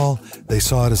 Overall, they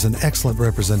saw it as an excellent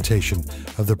representation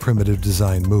of the primitive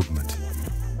design movement.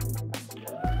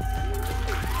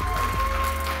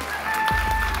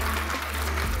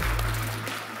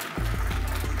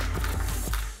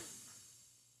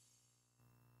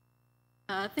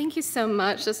 Thank you so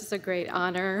much. This is a great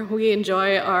honor. We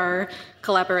enjoy our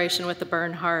collaboration with the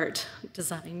Bernhardt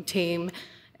design team,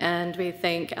 and we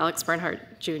thank Alex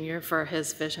Bernhardt Jr. for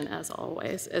his vision as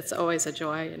always. It's always a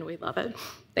joy, and we love it.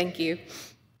 Thank you.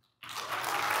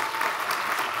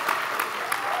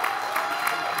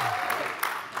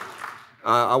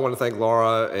 I want to thank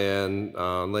Laura and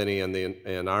Lenny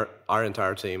and our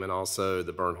entire team, and also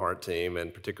the Bernhardt team,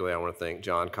 and particularly I want to thank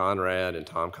John Conrad and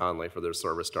Tom Conley for their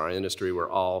service to our industry. We're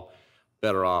all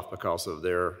better off because of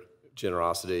their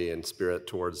generosity and spirit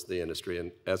towards the industry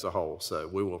and as a whole. So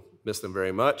we will miss them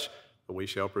very much, but we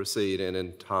shall proceed. And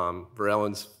in Tom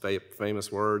Verellen's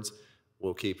famous words,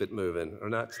 we'll keep it moving.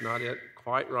 And that's not it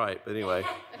quite right, but anyway,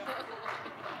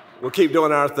 we'll keep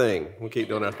doing our thing. We'll keep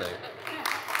doing our thing.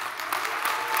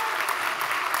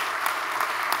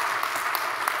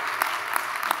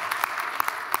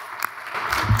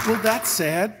 Well, that's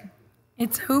sad.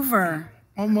 It's over.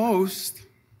 Almost.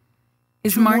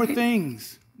 Is Two more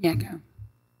things. Yeah, go.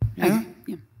 Yeah? Okay,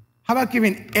 yeah. How about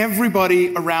giving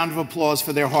everybody a round of applause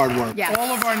for their hard work? Yes. All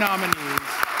of our nominees,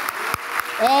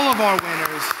 all of our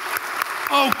winners.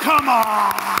 Oh, come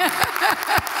on!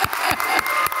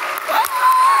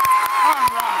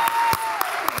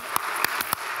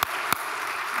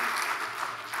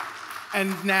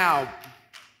 And now,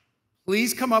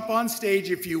 please come up on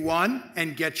stage if you won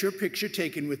and get your picture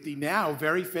taken with the now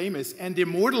very famous and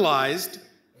immortalized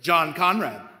John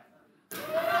Conrad.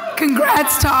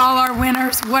 Congrats to all our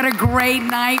winners. What a great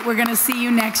night. We're going to see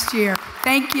you next year.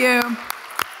 Thank you.